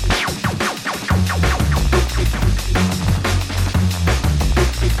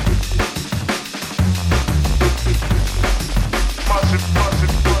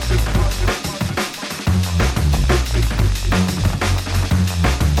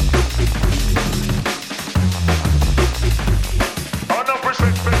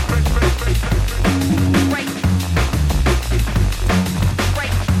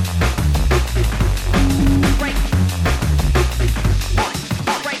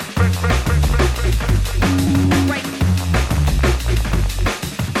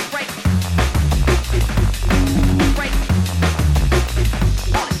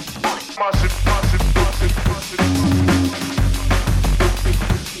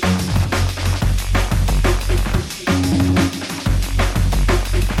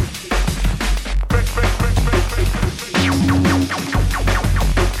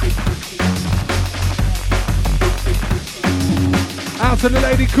 to the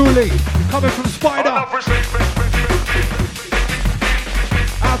Lady Cooley, coming from Spider. Out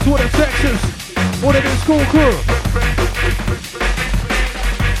to all the Texas, all the new school crew.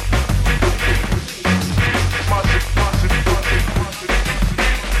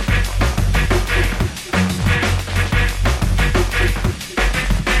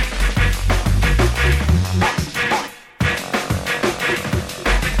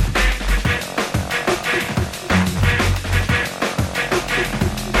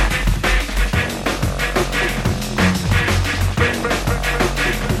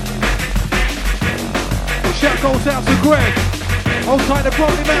 Goes out to Greg, outside the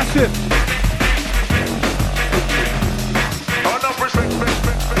Bromley Massive.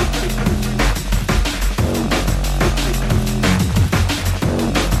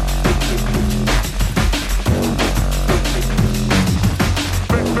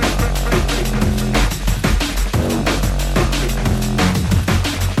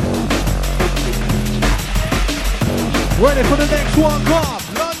 Ready for the next one, come,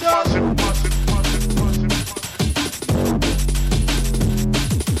 London.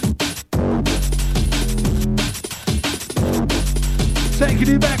 Taking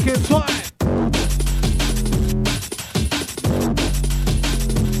you back in time.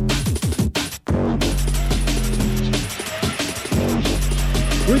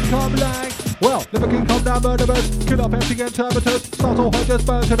 We come like, well, never can come down murderers, kill up empty and turbitous, start all hundreds,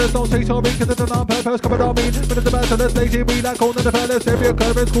 burn to there's no say sorry, cause it's an on-purpose, coming on me, but it's the merciless, lazy, we like all of the fellas, every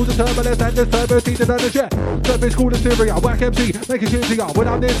occurrence, cause the turbulence, and disturbance, seated on the jet, service, cool, Syria, whack MC, make it easier, when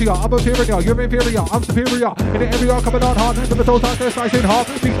I'm near to you, I'm inferior, you're inferior, I'm superior, in the area, coming on hard, never those like this, slicing hard,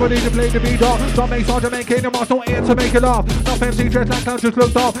 beats money to play the beat off, don't make Sergeant Man Kingdom, no ear to make it laugh, enough MC dressed like clowns just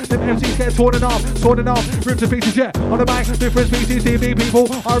looked off, them MCs get sworn off, ripped to pieces, yeah, on the mic, different species, TV people,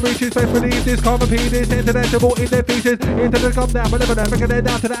 I reach his best believe this common P, this intellectual in their pieces, into the come down, malevolent, making it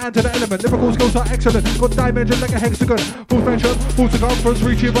down to the and to the element, lyrical skills are excellent, got dimension like a hexagon, full function, full circumference,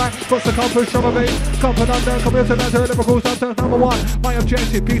 reaching right, got circumference, drum of eight, comfort under, coming to that, lyrical substance number one, my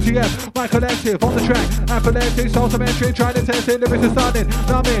objective, PTF, my collective, on the track, athletic, supplementary, trying to test it, lyrics are starting,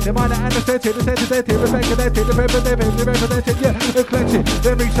 numbing, the minor anesthetic, the sensitive, the speculative, the representative, yeah, eclectic,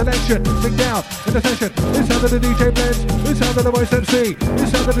 every selection, sing down, in the session, it's under the DJ blends, it's under the voice MC,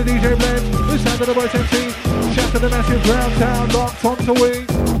 it's under the DJ blends, it's under the voice MC, shout to the massive ground town, locked on to wing.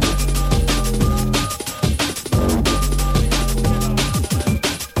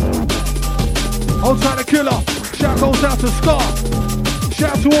 Outside the killer, shout goes out to Scott,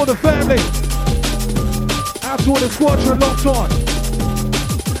 shout to all the family, out to all the squadron locked on.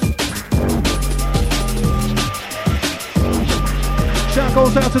 Shout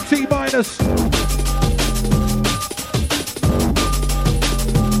goes out to T-Minus.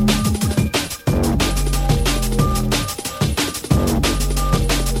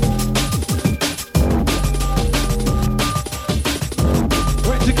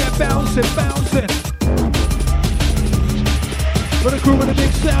 Ready to get bouncing. For the crew with a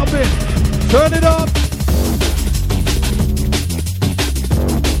big sound bit. Turn it up.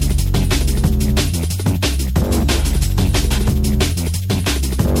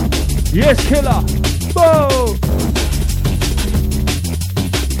 Yes, killer. Boom.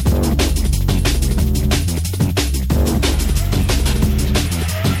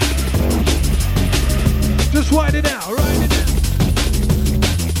 Just write it out,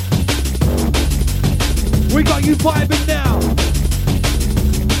 We got you vibing now.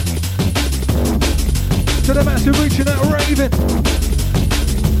 To the massive reaching out raving.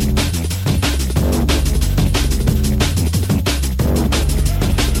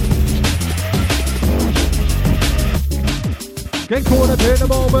 Get caught up in the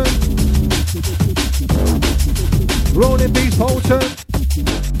moment. Rolling beats potent.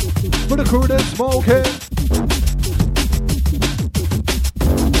 For the crew that's smoking.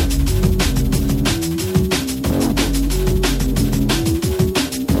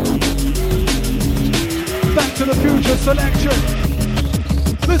 Back to the future selection.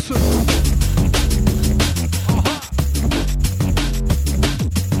 Listen.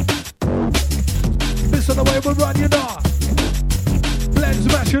 Listen the way we run, you know. Blends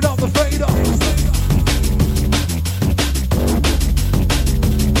mashing up the fader.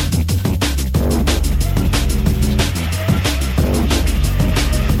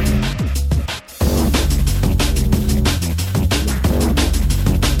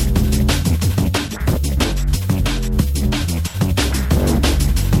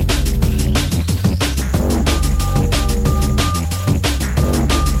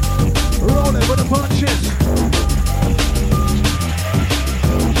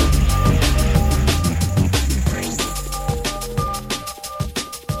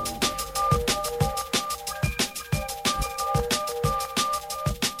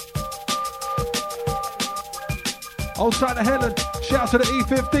 Outside of Helen, shout to the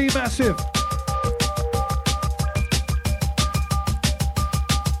E15 massive.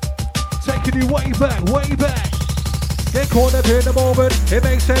 Taking you way back, way back. Get caught up in the moment, it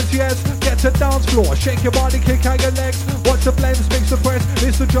makes sense, yes. Get to dance floor, shake your body, kick out your legs. Watch the blends, mix the press,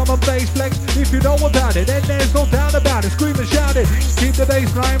 it's the drum and bass flex. If you know about it, then there's no doubt about it. Scream and shout it, keep the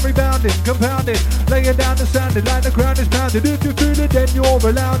bass line rebounding, compounding. Laying down the sounding like the ground is pounded. If you feel it, then you're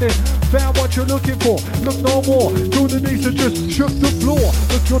allowed it. Found what you're looking for, look no more. Do the knees and just shook the floor.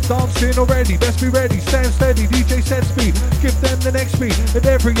 Look, you're dancing already, best be ready. Stand steady, DJ set speed. Give them the next beat, and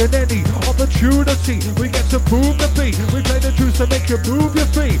every and any opportunity. We get to boom the beat. We play the juice to make you move your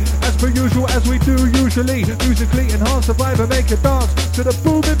feet. As per usual, as we do usually. Musically enhance the vibe and make it dance to the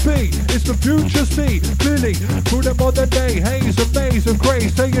booming beat. It's the future see, clearly. Through the modern day, haze and maze and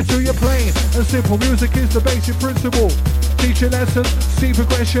grace. Take it to your plane. And simple music is the basic principle. Teach your lessons, see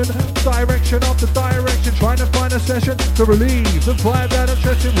progression. Direction after direction. Trying to find a session to relieve the vibe that I'm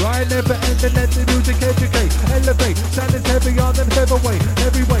stressing. Right, never ending, let the music educate. Elevate, sound is heavier than heavyweight.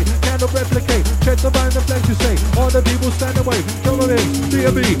 Heavyweight, cannot replicate. Check the mind and flex you say. All the people stand away. Come on in,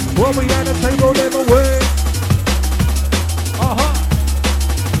 B&B. When we at the table, them away.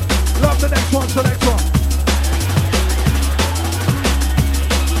 Love the next one, so next one.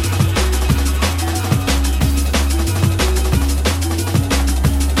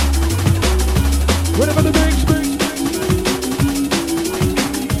 Whatever the big speak.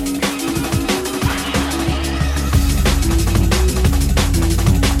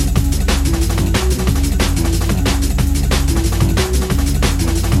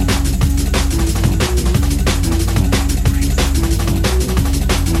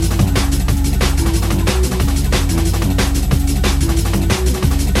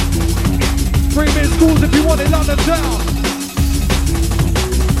 Schools if you want it, London Town.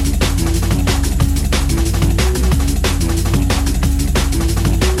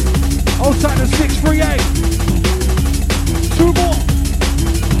 Outside of 638. Two more.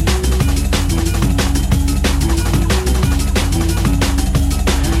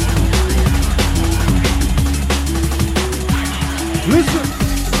 Listen.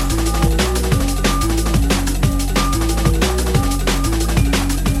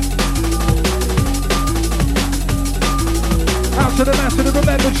 To the master of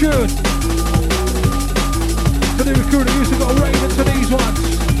remember tune. To the recruiter used to go right into these ones.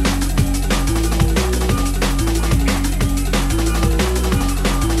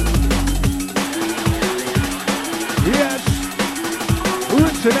 Yes.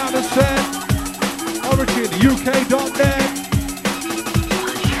 Rinsing out the set. OriginUK.net.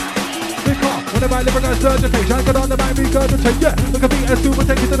 Whenever I live on a certain page, I got on the mic, regurgitate, yeah. Look at me as super,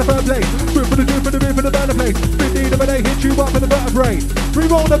 take it to the third place. Strip for the drip, for the rip, for the burner place. 15 of a day, hit you up for the vertebrae.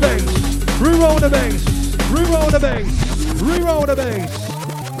 Reroll the bass, reroll the bass, reroll the bass, reroll the bass.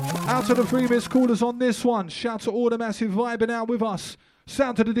 Out to the 3-miss callers on this one. Shout to all the massive vibing out with us.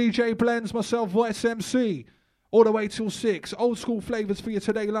 Sound to the DJ Blends, myself, Voice MC. All the way till 6. Old school flavours for you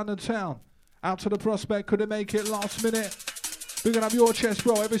today, London Town. Out to the prospect, couldn't make it last minute. We're gonna have your chest,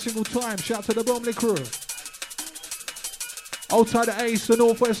 bro, every single time. Shout to the Bromley crew. Outside the Ace, the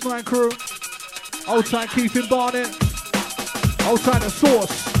Northwest 9 crew. Outside Keith in Barnet. Outside the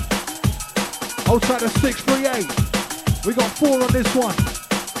Source. Outside the 638. We got 4 on this one.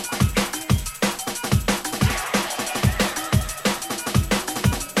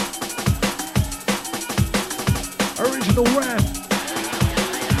 Original Ram.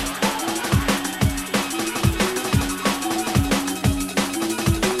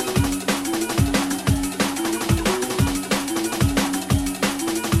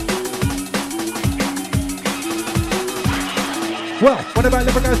 Well, whenever I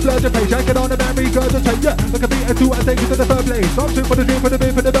live a guy's splurge and page, I get on the man, regurgitate, yeah. Like a beat or two, I take it to the third place. I'm two for the drink, for the beer,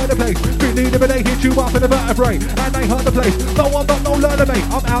 for the burner place. Street need if they hit you up in the vertebrae. And they hurt the place. No one but no learner, mate.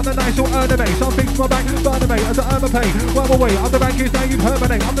 I'm out the nice or earner, mate. Some things my back, burner, mate. As I earn my pay. Well, away. I'm the rankings, now you've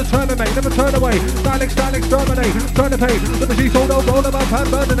permanate. I'm determined, mate. Never turn away. Style, exterminate. Turn the page. The machine sold out, roll about, pan,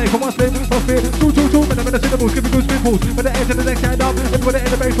 burnate. For one spin, one spin. 2, minute, the syllables. Give me good spitballs. When the edge of the next hand up. And when the end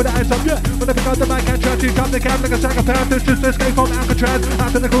of the base, with the hands up, yeah. When I pick out the mic and chat, you come the cab like a sack of Panthers. Just escape from Alcatraz.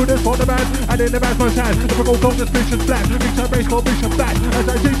 To the coolness for the band, and in the band's most hand, the purple gold suspicion flat, big time race called Bishop Flat, as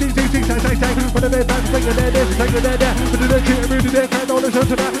I say, when the bed band's taking their this, taking their that, but the cheat and really they can't all listen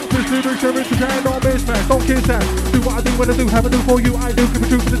to that, this lyric sure is the can, don't miss man, don't kiss that, do what I do when I do, have a do for you, I do, keep it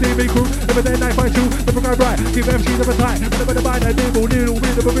true for the DB crew, never then I find you, never go right, give MC never tight, never the mind, I nibble, little,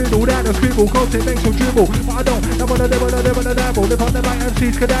 that a scribble, content makes you dribble, but I don't, never, dabble, live on the mic, MC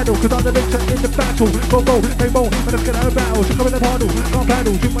MC skedaddle, cause I'm the victor in the battle. Go, they won't, but let's get out of battle. So come in the paddle, can't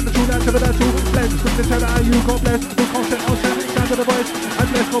paddle. Shoot when the true dance, that too. Blends, from the terror, you God bless. No concept, outside, sound of the voice. And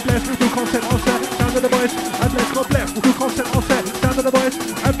bless, God bless. No concept, outside, sound of the voice. And bless, God bless. No concept, outside, sound of the voice.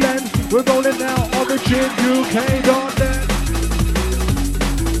 And blends, we're rolling now. Origin UK.net.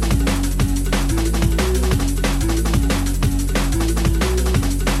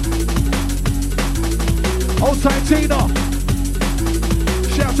 Outside Tina.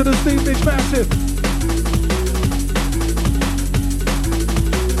 Shout to the Steve Mitch Massive.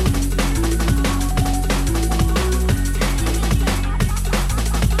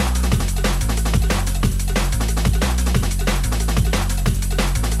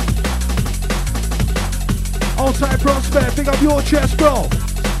 Outside Prospect, pick up your chest, bro.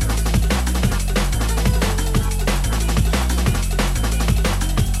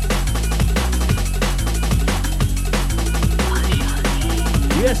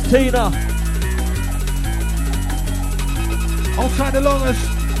 Yes, Tina. Outside the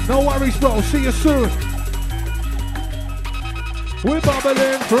longest. No worries, bro. See you soon. We're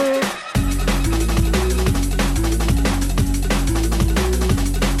bubbling through.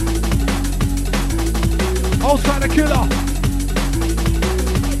 Outside the killer.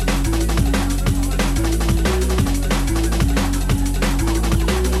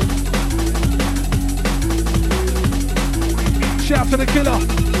 Shout to the killer.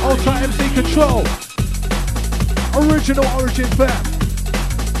 Outside MC Control. Original Origin fam.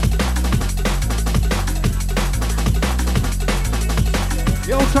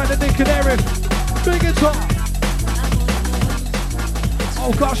 The outside the Nick and Eric. Big and top.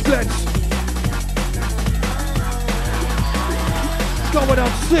 Oh gosh, blends. Going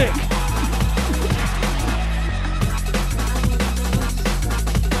on sick.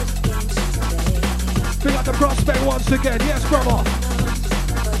 Big up the Prospect once again. Yes, brother.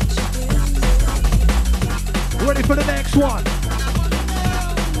 Ready for the next one.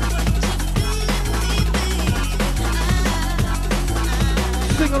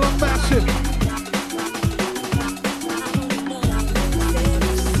 Sing along massive.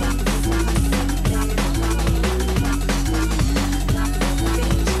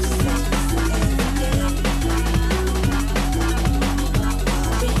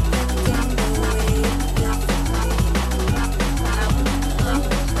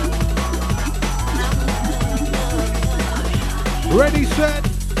 Ready, set.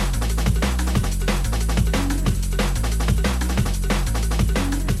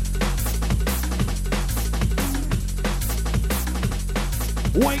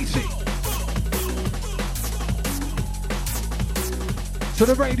 Waiting. To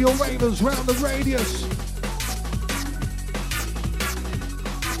the radio ravers round the radius.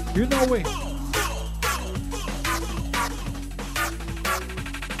 You know it.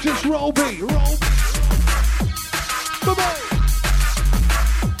 Just roll beat, roll beat. Bye-bye.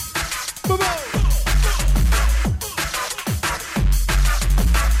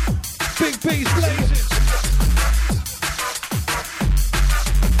 Big bass blazes.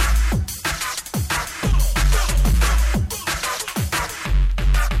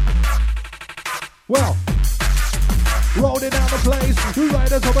 Well, rolling down the place, we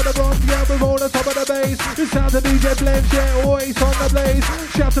ride on top of the bump, yeah, we roll on top of the bass. It sounds of DJ Blends, yeah, always on the blaze.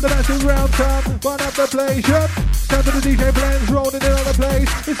 Shout to the massive round town, run up the place, yep. Sound to the DJ Blends, rolling in on the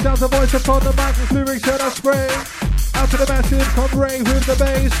place. It sounds the voice upon the mic, lyrics that I spray. Out to the massive, come rave with the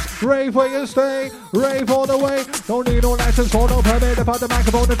bass. Rave where you stay, rave all the way. Don't need no license for no permit. About the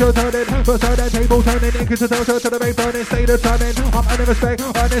microphone to turn it. First turn that table turning, ink to the rave burning, stay determined. I'm earning respect,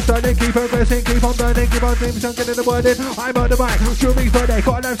 earning sterling, keep progressing, keep on burning, keep on dreams, chunking in the wording. I'm on the mic, shoot me birthday,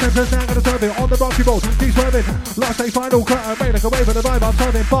 got a life sentence, now gonna serve it. On the rocky road, keep swerving. Last day final curtain, made like a wave for the vibe, I'm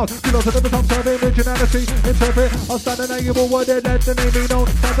turning fast. You know to the top, serving originality, interpret. I'm standing there, you will word it, let the name be known.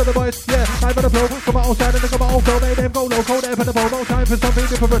 Sound to the voice, yeah, I'm on the flow. Come on, outside and come on, flow, made them go low, cold air for the ball, no time for something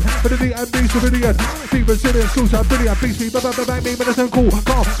different. But the DMB civilian, be resilient, schools are brilliant, beast me, bang me, medicine cool,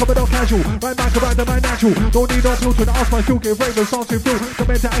 calm, coming on casual, right mic around the mind natural. Don't need no filter to ask my skill, give ravers, dancing through.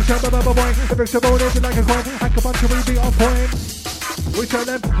 Come into action, boy, the bricks are rolling like a coin, I can punch you, be on point. We tell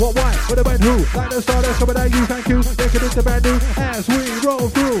them what, why, what, when, who. Like the starters coming at you, thank you. Making it the brand new as we roll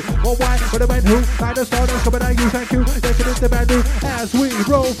through. What, why, what, when, who. Like the starters coming at you, thank you. Making it the brand new as we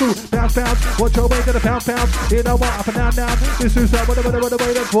roll through. Bounce, bounce, watch your way to the pound, pounce. You know what, up and down, down. This is what the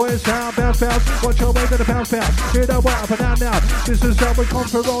way the boys sound. Bounce, bounce, watch your way to the pound, pounce. You know what, up and down, down. This is how we come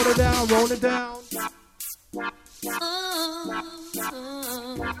for rolling down, rolling down.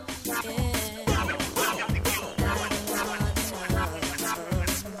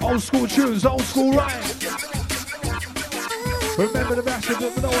 Old school tunes, old school rhymes. Remember the massive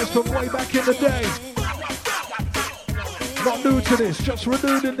that know us from way back in the day. Not new to this, just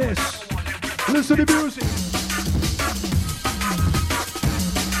renewed in this. Listen to the music.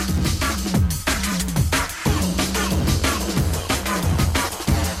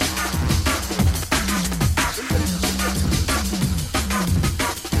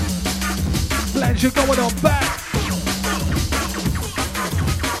 Blends, you're going on back.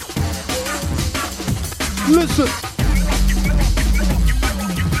 Listen.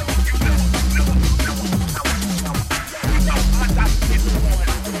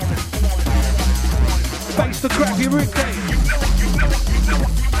 Face the crappy Rick Day.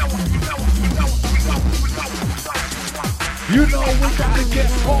 You know we gotta get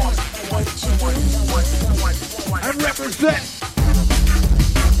on and represent.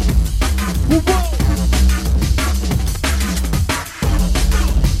 Whoa.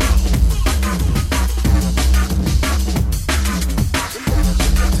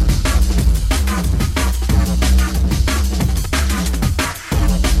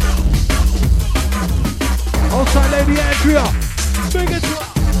 Outside Lady Andrea, big it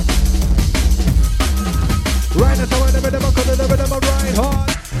up. Right at the rhythm, I'm right hard.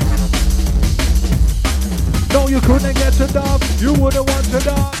 No, you couldn't get to dub, you wouldn't want to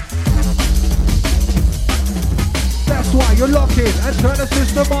dub. That's why you lock in and turn the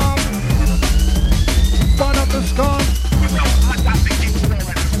system on. Burn up the skunk.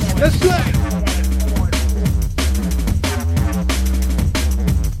 Let's play.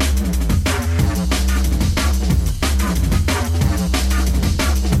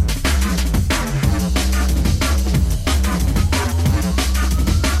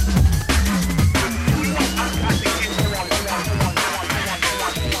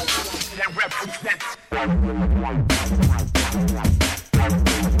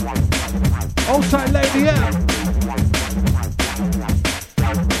 Outside Lady M.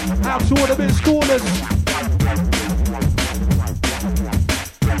 Out to all the big schoolers.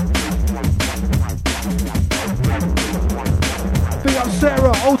 Big up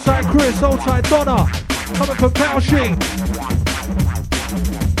Sarah, outside Chris, outside Donna. Coming from Powshing.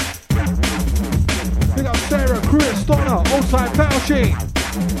 Big up Sarah, Chris, Donna, outside Powshing.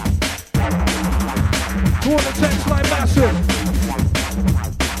 To all the text line massive.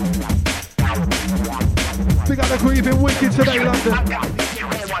 Big up the creeping wicked today, London.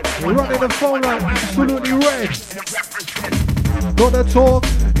 We're running the phone line absolutely red. Gotta talk,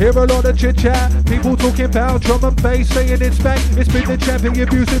 hear a lot of chit chat. People talking about drum and bass, saying it's back. It's been the champion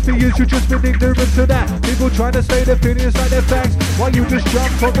abusive for years, you've just been ignorant to that. People trying to say their opinions like their facts, while you just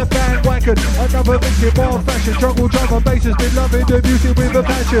jumped on the bandwagon. Another victim of fashion. Jungle drum and bass has been loving the music with a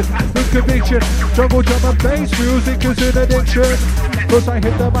passion, with conviction. Jungle drum and bass music is an addiction. Cause I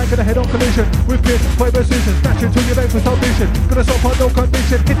hit the mic and a head-on collision with pin, point precision, snatch it to your vein for salvation. Gonna stop on no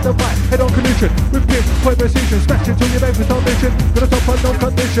condition, hit the mic, head-on collision with pin, point precision, snatch it to your vein for salvation. Gonna stop on no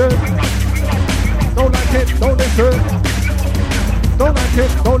condition. Don't like it, don't listen. Don't like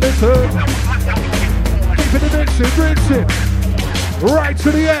it, don't listen. Keep it mixing, rinsing, right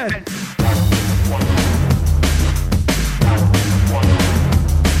to the end.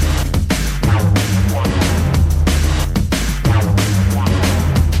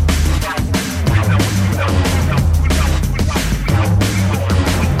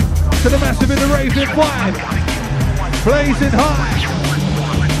 To the massive in the raving vibe, blazing high.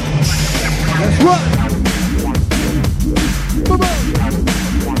 Let's run. Boom,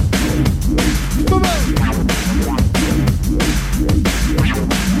 boom,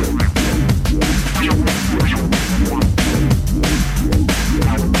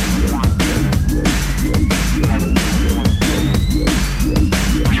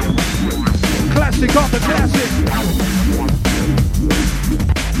 classic after classic.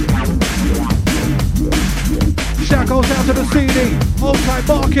 Shout goes out to the CD, Old Time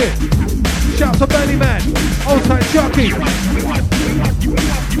Market. Shout to Bellyman, Old Time Chucky.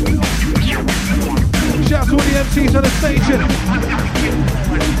 Shout to all the MCs on the station.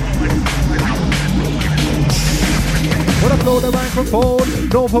 When I blow the microphone,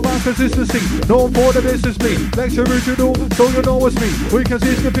 known for my consistency, known for the business me. Next original, so you know it's me. We can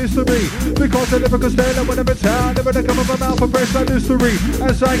see the piece to me, because the lyrical style and whenever town, never to come up my mouth and fresh like mystery.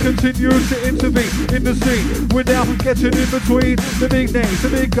 As I continue to intervene in the scene, we're now getting in between the big names, the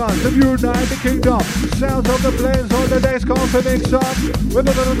big guns, the unite the kingdom. Sounds of the blends on the next call to mix up. We're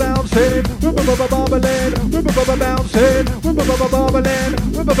bouncing, we're bouncing, we're bouncing,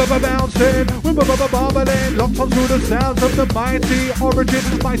 we're bouncing. dancing, we're bubbling, locked onto the sounds of the mighty origin,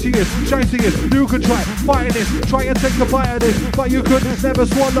 mightiest, shiniest. You could try fighting this, try and take a bite of this, but you could never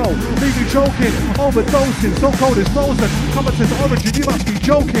swallow. Leave you choking, overdosing, so cold it's frozen. Coming to the origin, you must be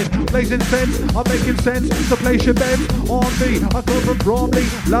joking. Blazing sense, I'm making sense. The place your bends on me. I come from Bromley,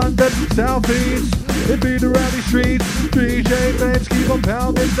 London, South East. It be the rowdy streets, DJ bands keep on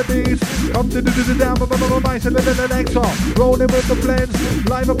pounding the beats. Come to the down, mice and the legs off. Rolling with the blends,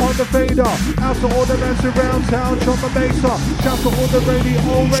 live upon the fader. Out to all the bands around town, chop the bass up. Shout to all the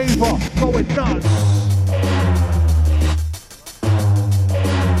radio raver, going nuts.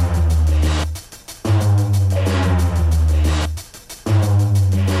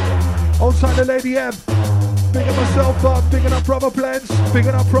 Outside the Lady M, bigging myself up, bigging up Brother Blends,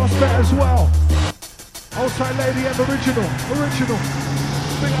 bigging up Prospect as well. Outside Lady M, original.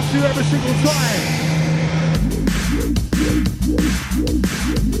 Big up to you every single time.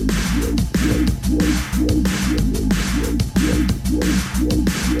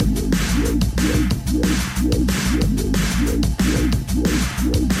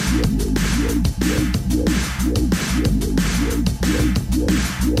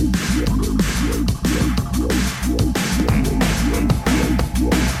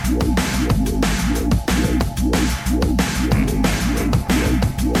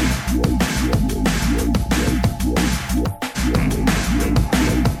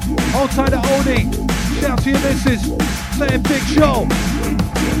 Outside the Oni, shout to your missus, saying big show.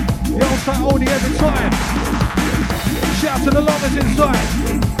 The outside Oni every time. Shout to the longest inside.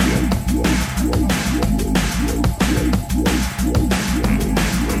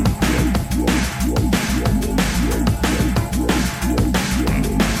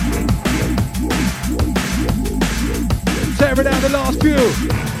 Tearing down the last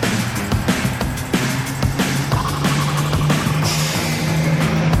few.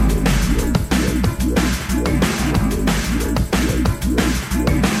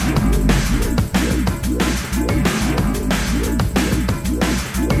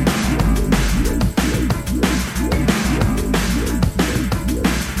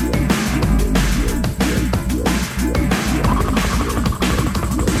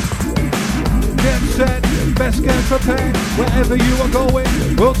 Prepared, wherever you are going,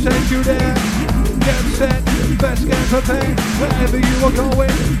 we'll take you there. Get set, best get prepared, wherever you are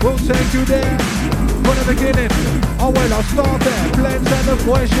going, we'll take you there. From the beginning, oh well, I'll start there. Blends and the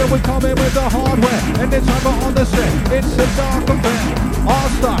voice, yeah, we come in with the hardware. And this time we're on the set, it's a dark affair. Our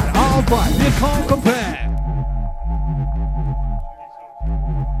style, our vibe, you can't compare.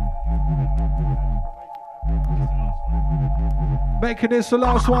 Making this the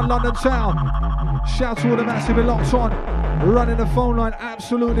last one, London town. Shout to all the massive locked on. Running the phone line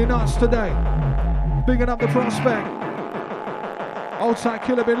absolutely nuts today. Bigging up the Prospect. Old Tight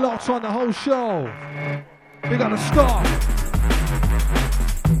Killer been locked on the whole show. Big up the Star.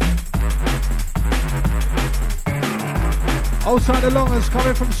 Old Tight the Longers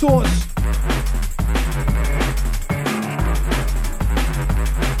coming from Source.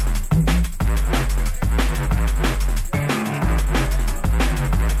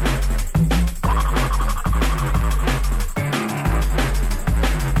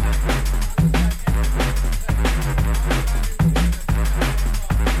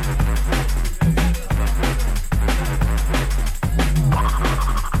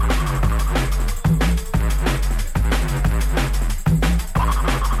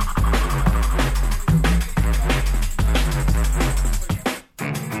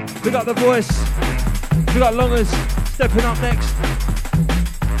 We got the voice. We got Longers stepping up next.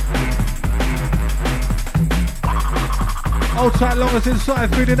 Old Tight Longers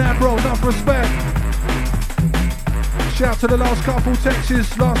inside, feeding that bro, enough respect. Shout to the last couple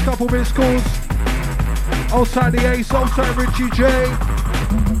Texas, last couple missed calls. Old Tight the Ace, Old Tight Richie J.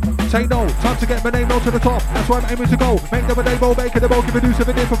 Say no, time to get my name roll to the top. That's where I'm aiming to go. Make them a name, make it a bowl, give a do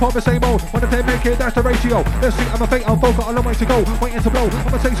 7 in perform the same old. When they make it, that's the ratio. Let's see, I'm a fate, I'm focused, a long way to go. Waiting to blow,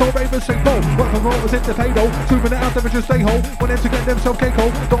 I'm a say so Ravens, say bow. Work for rotors in the payroll. 2 minutes out, they just stay home. Wanting to get themselves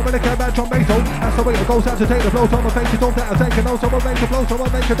Keiko. Don't really care about John Maso. That's the way it goes out to take the blow. Someone face it, don't that take it. No, someone make the blow,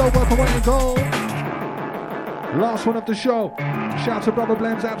 someone make it, don't work for where you go. Last one of the show. Shout to Brother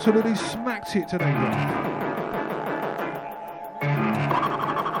Blends, absolutely smacked it today, bro.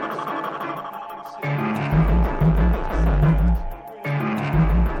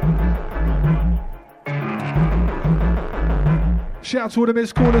 Shout to all the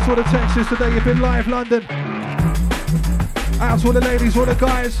missed callers, all the Texas today. You've been live, London. Out to all the ladies, all the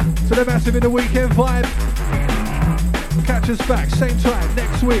guys. To the massive in the weekend vibe. Catch us back, same time,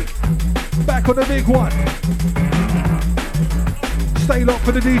 next week. Back on the big one. Stay locked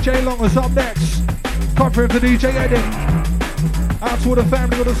for the DJ Longers up next. Covering for DJ Eddie. Out to all the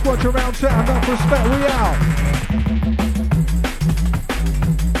family of the squad around town. Enough respect, we out.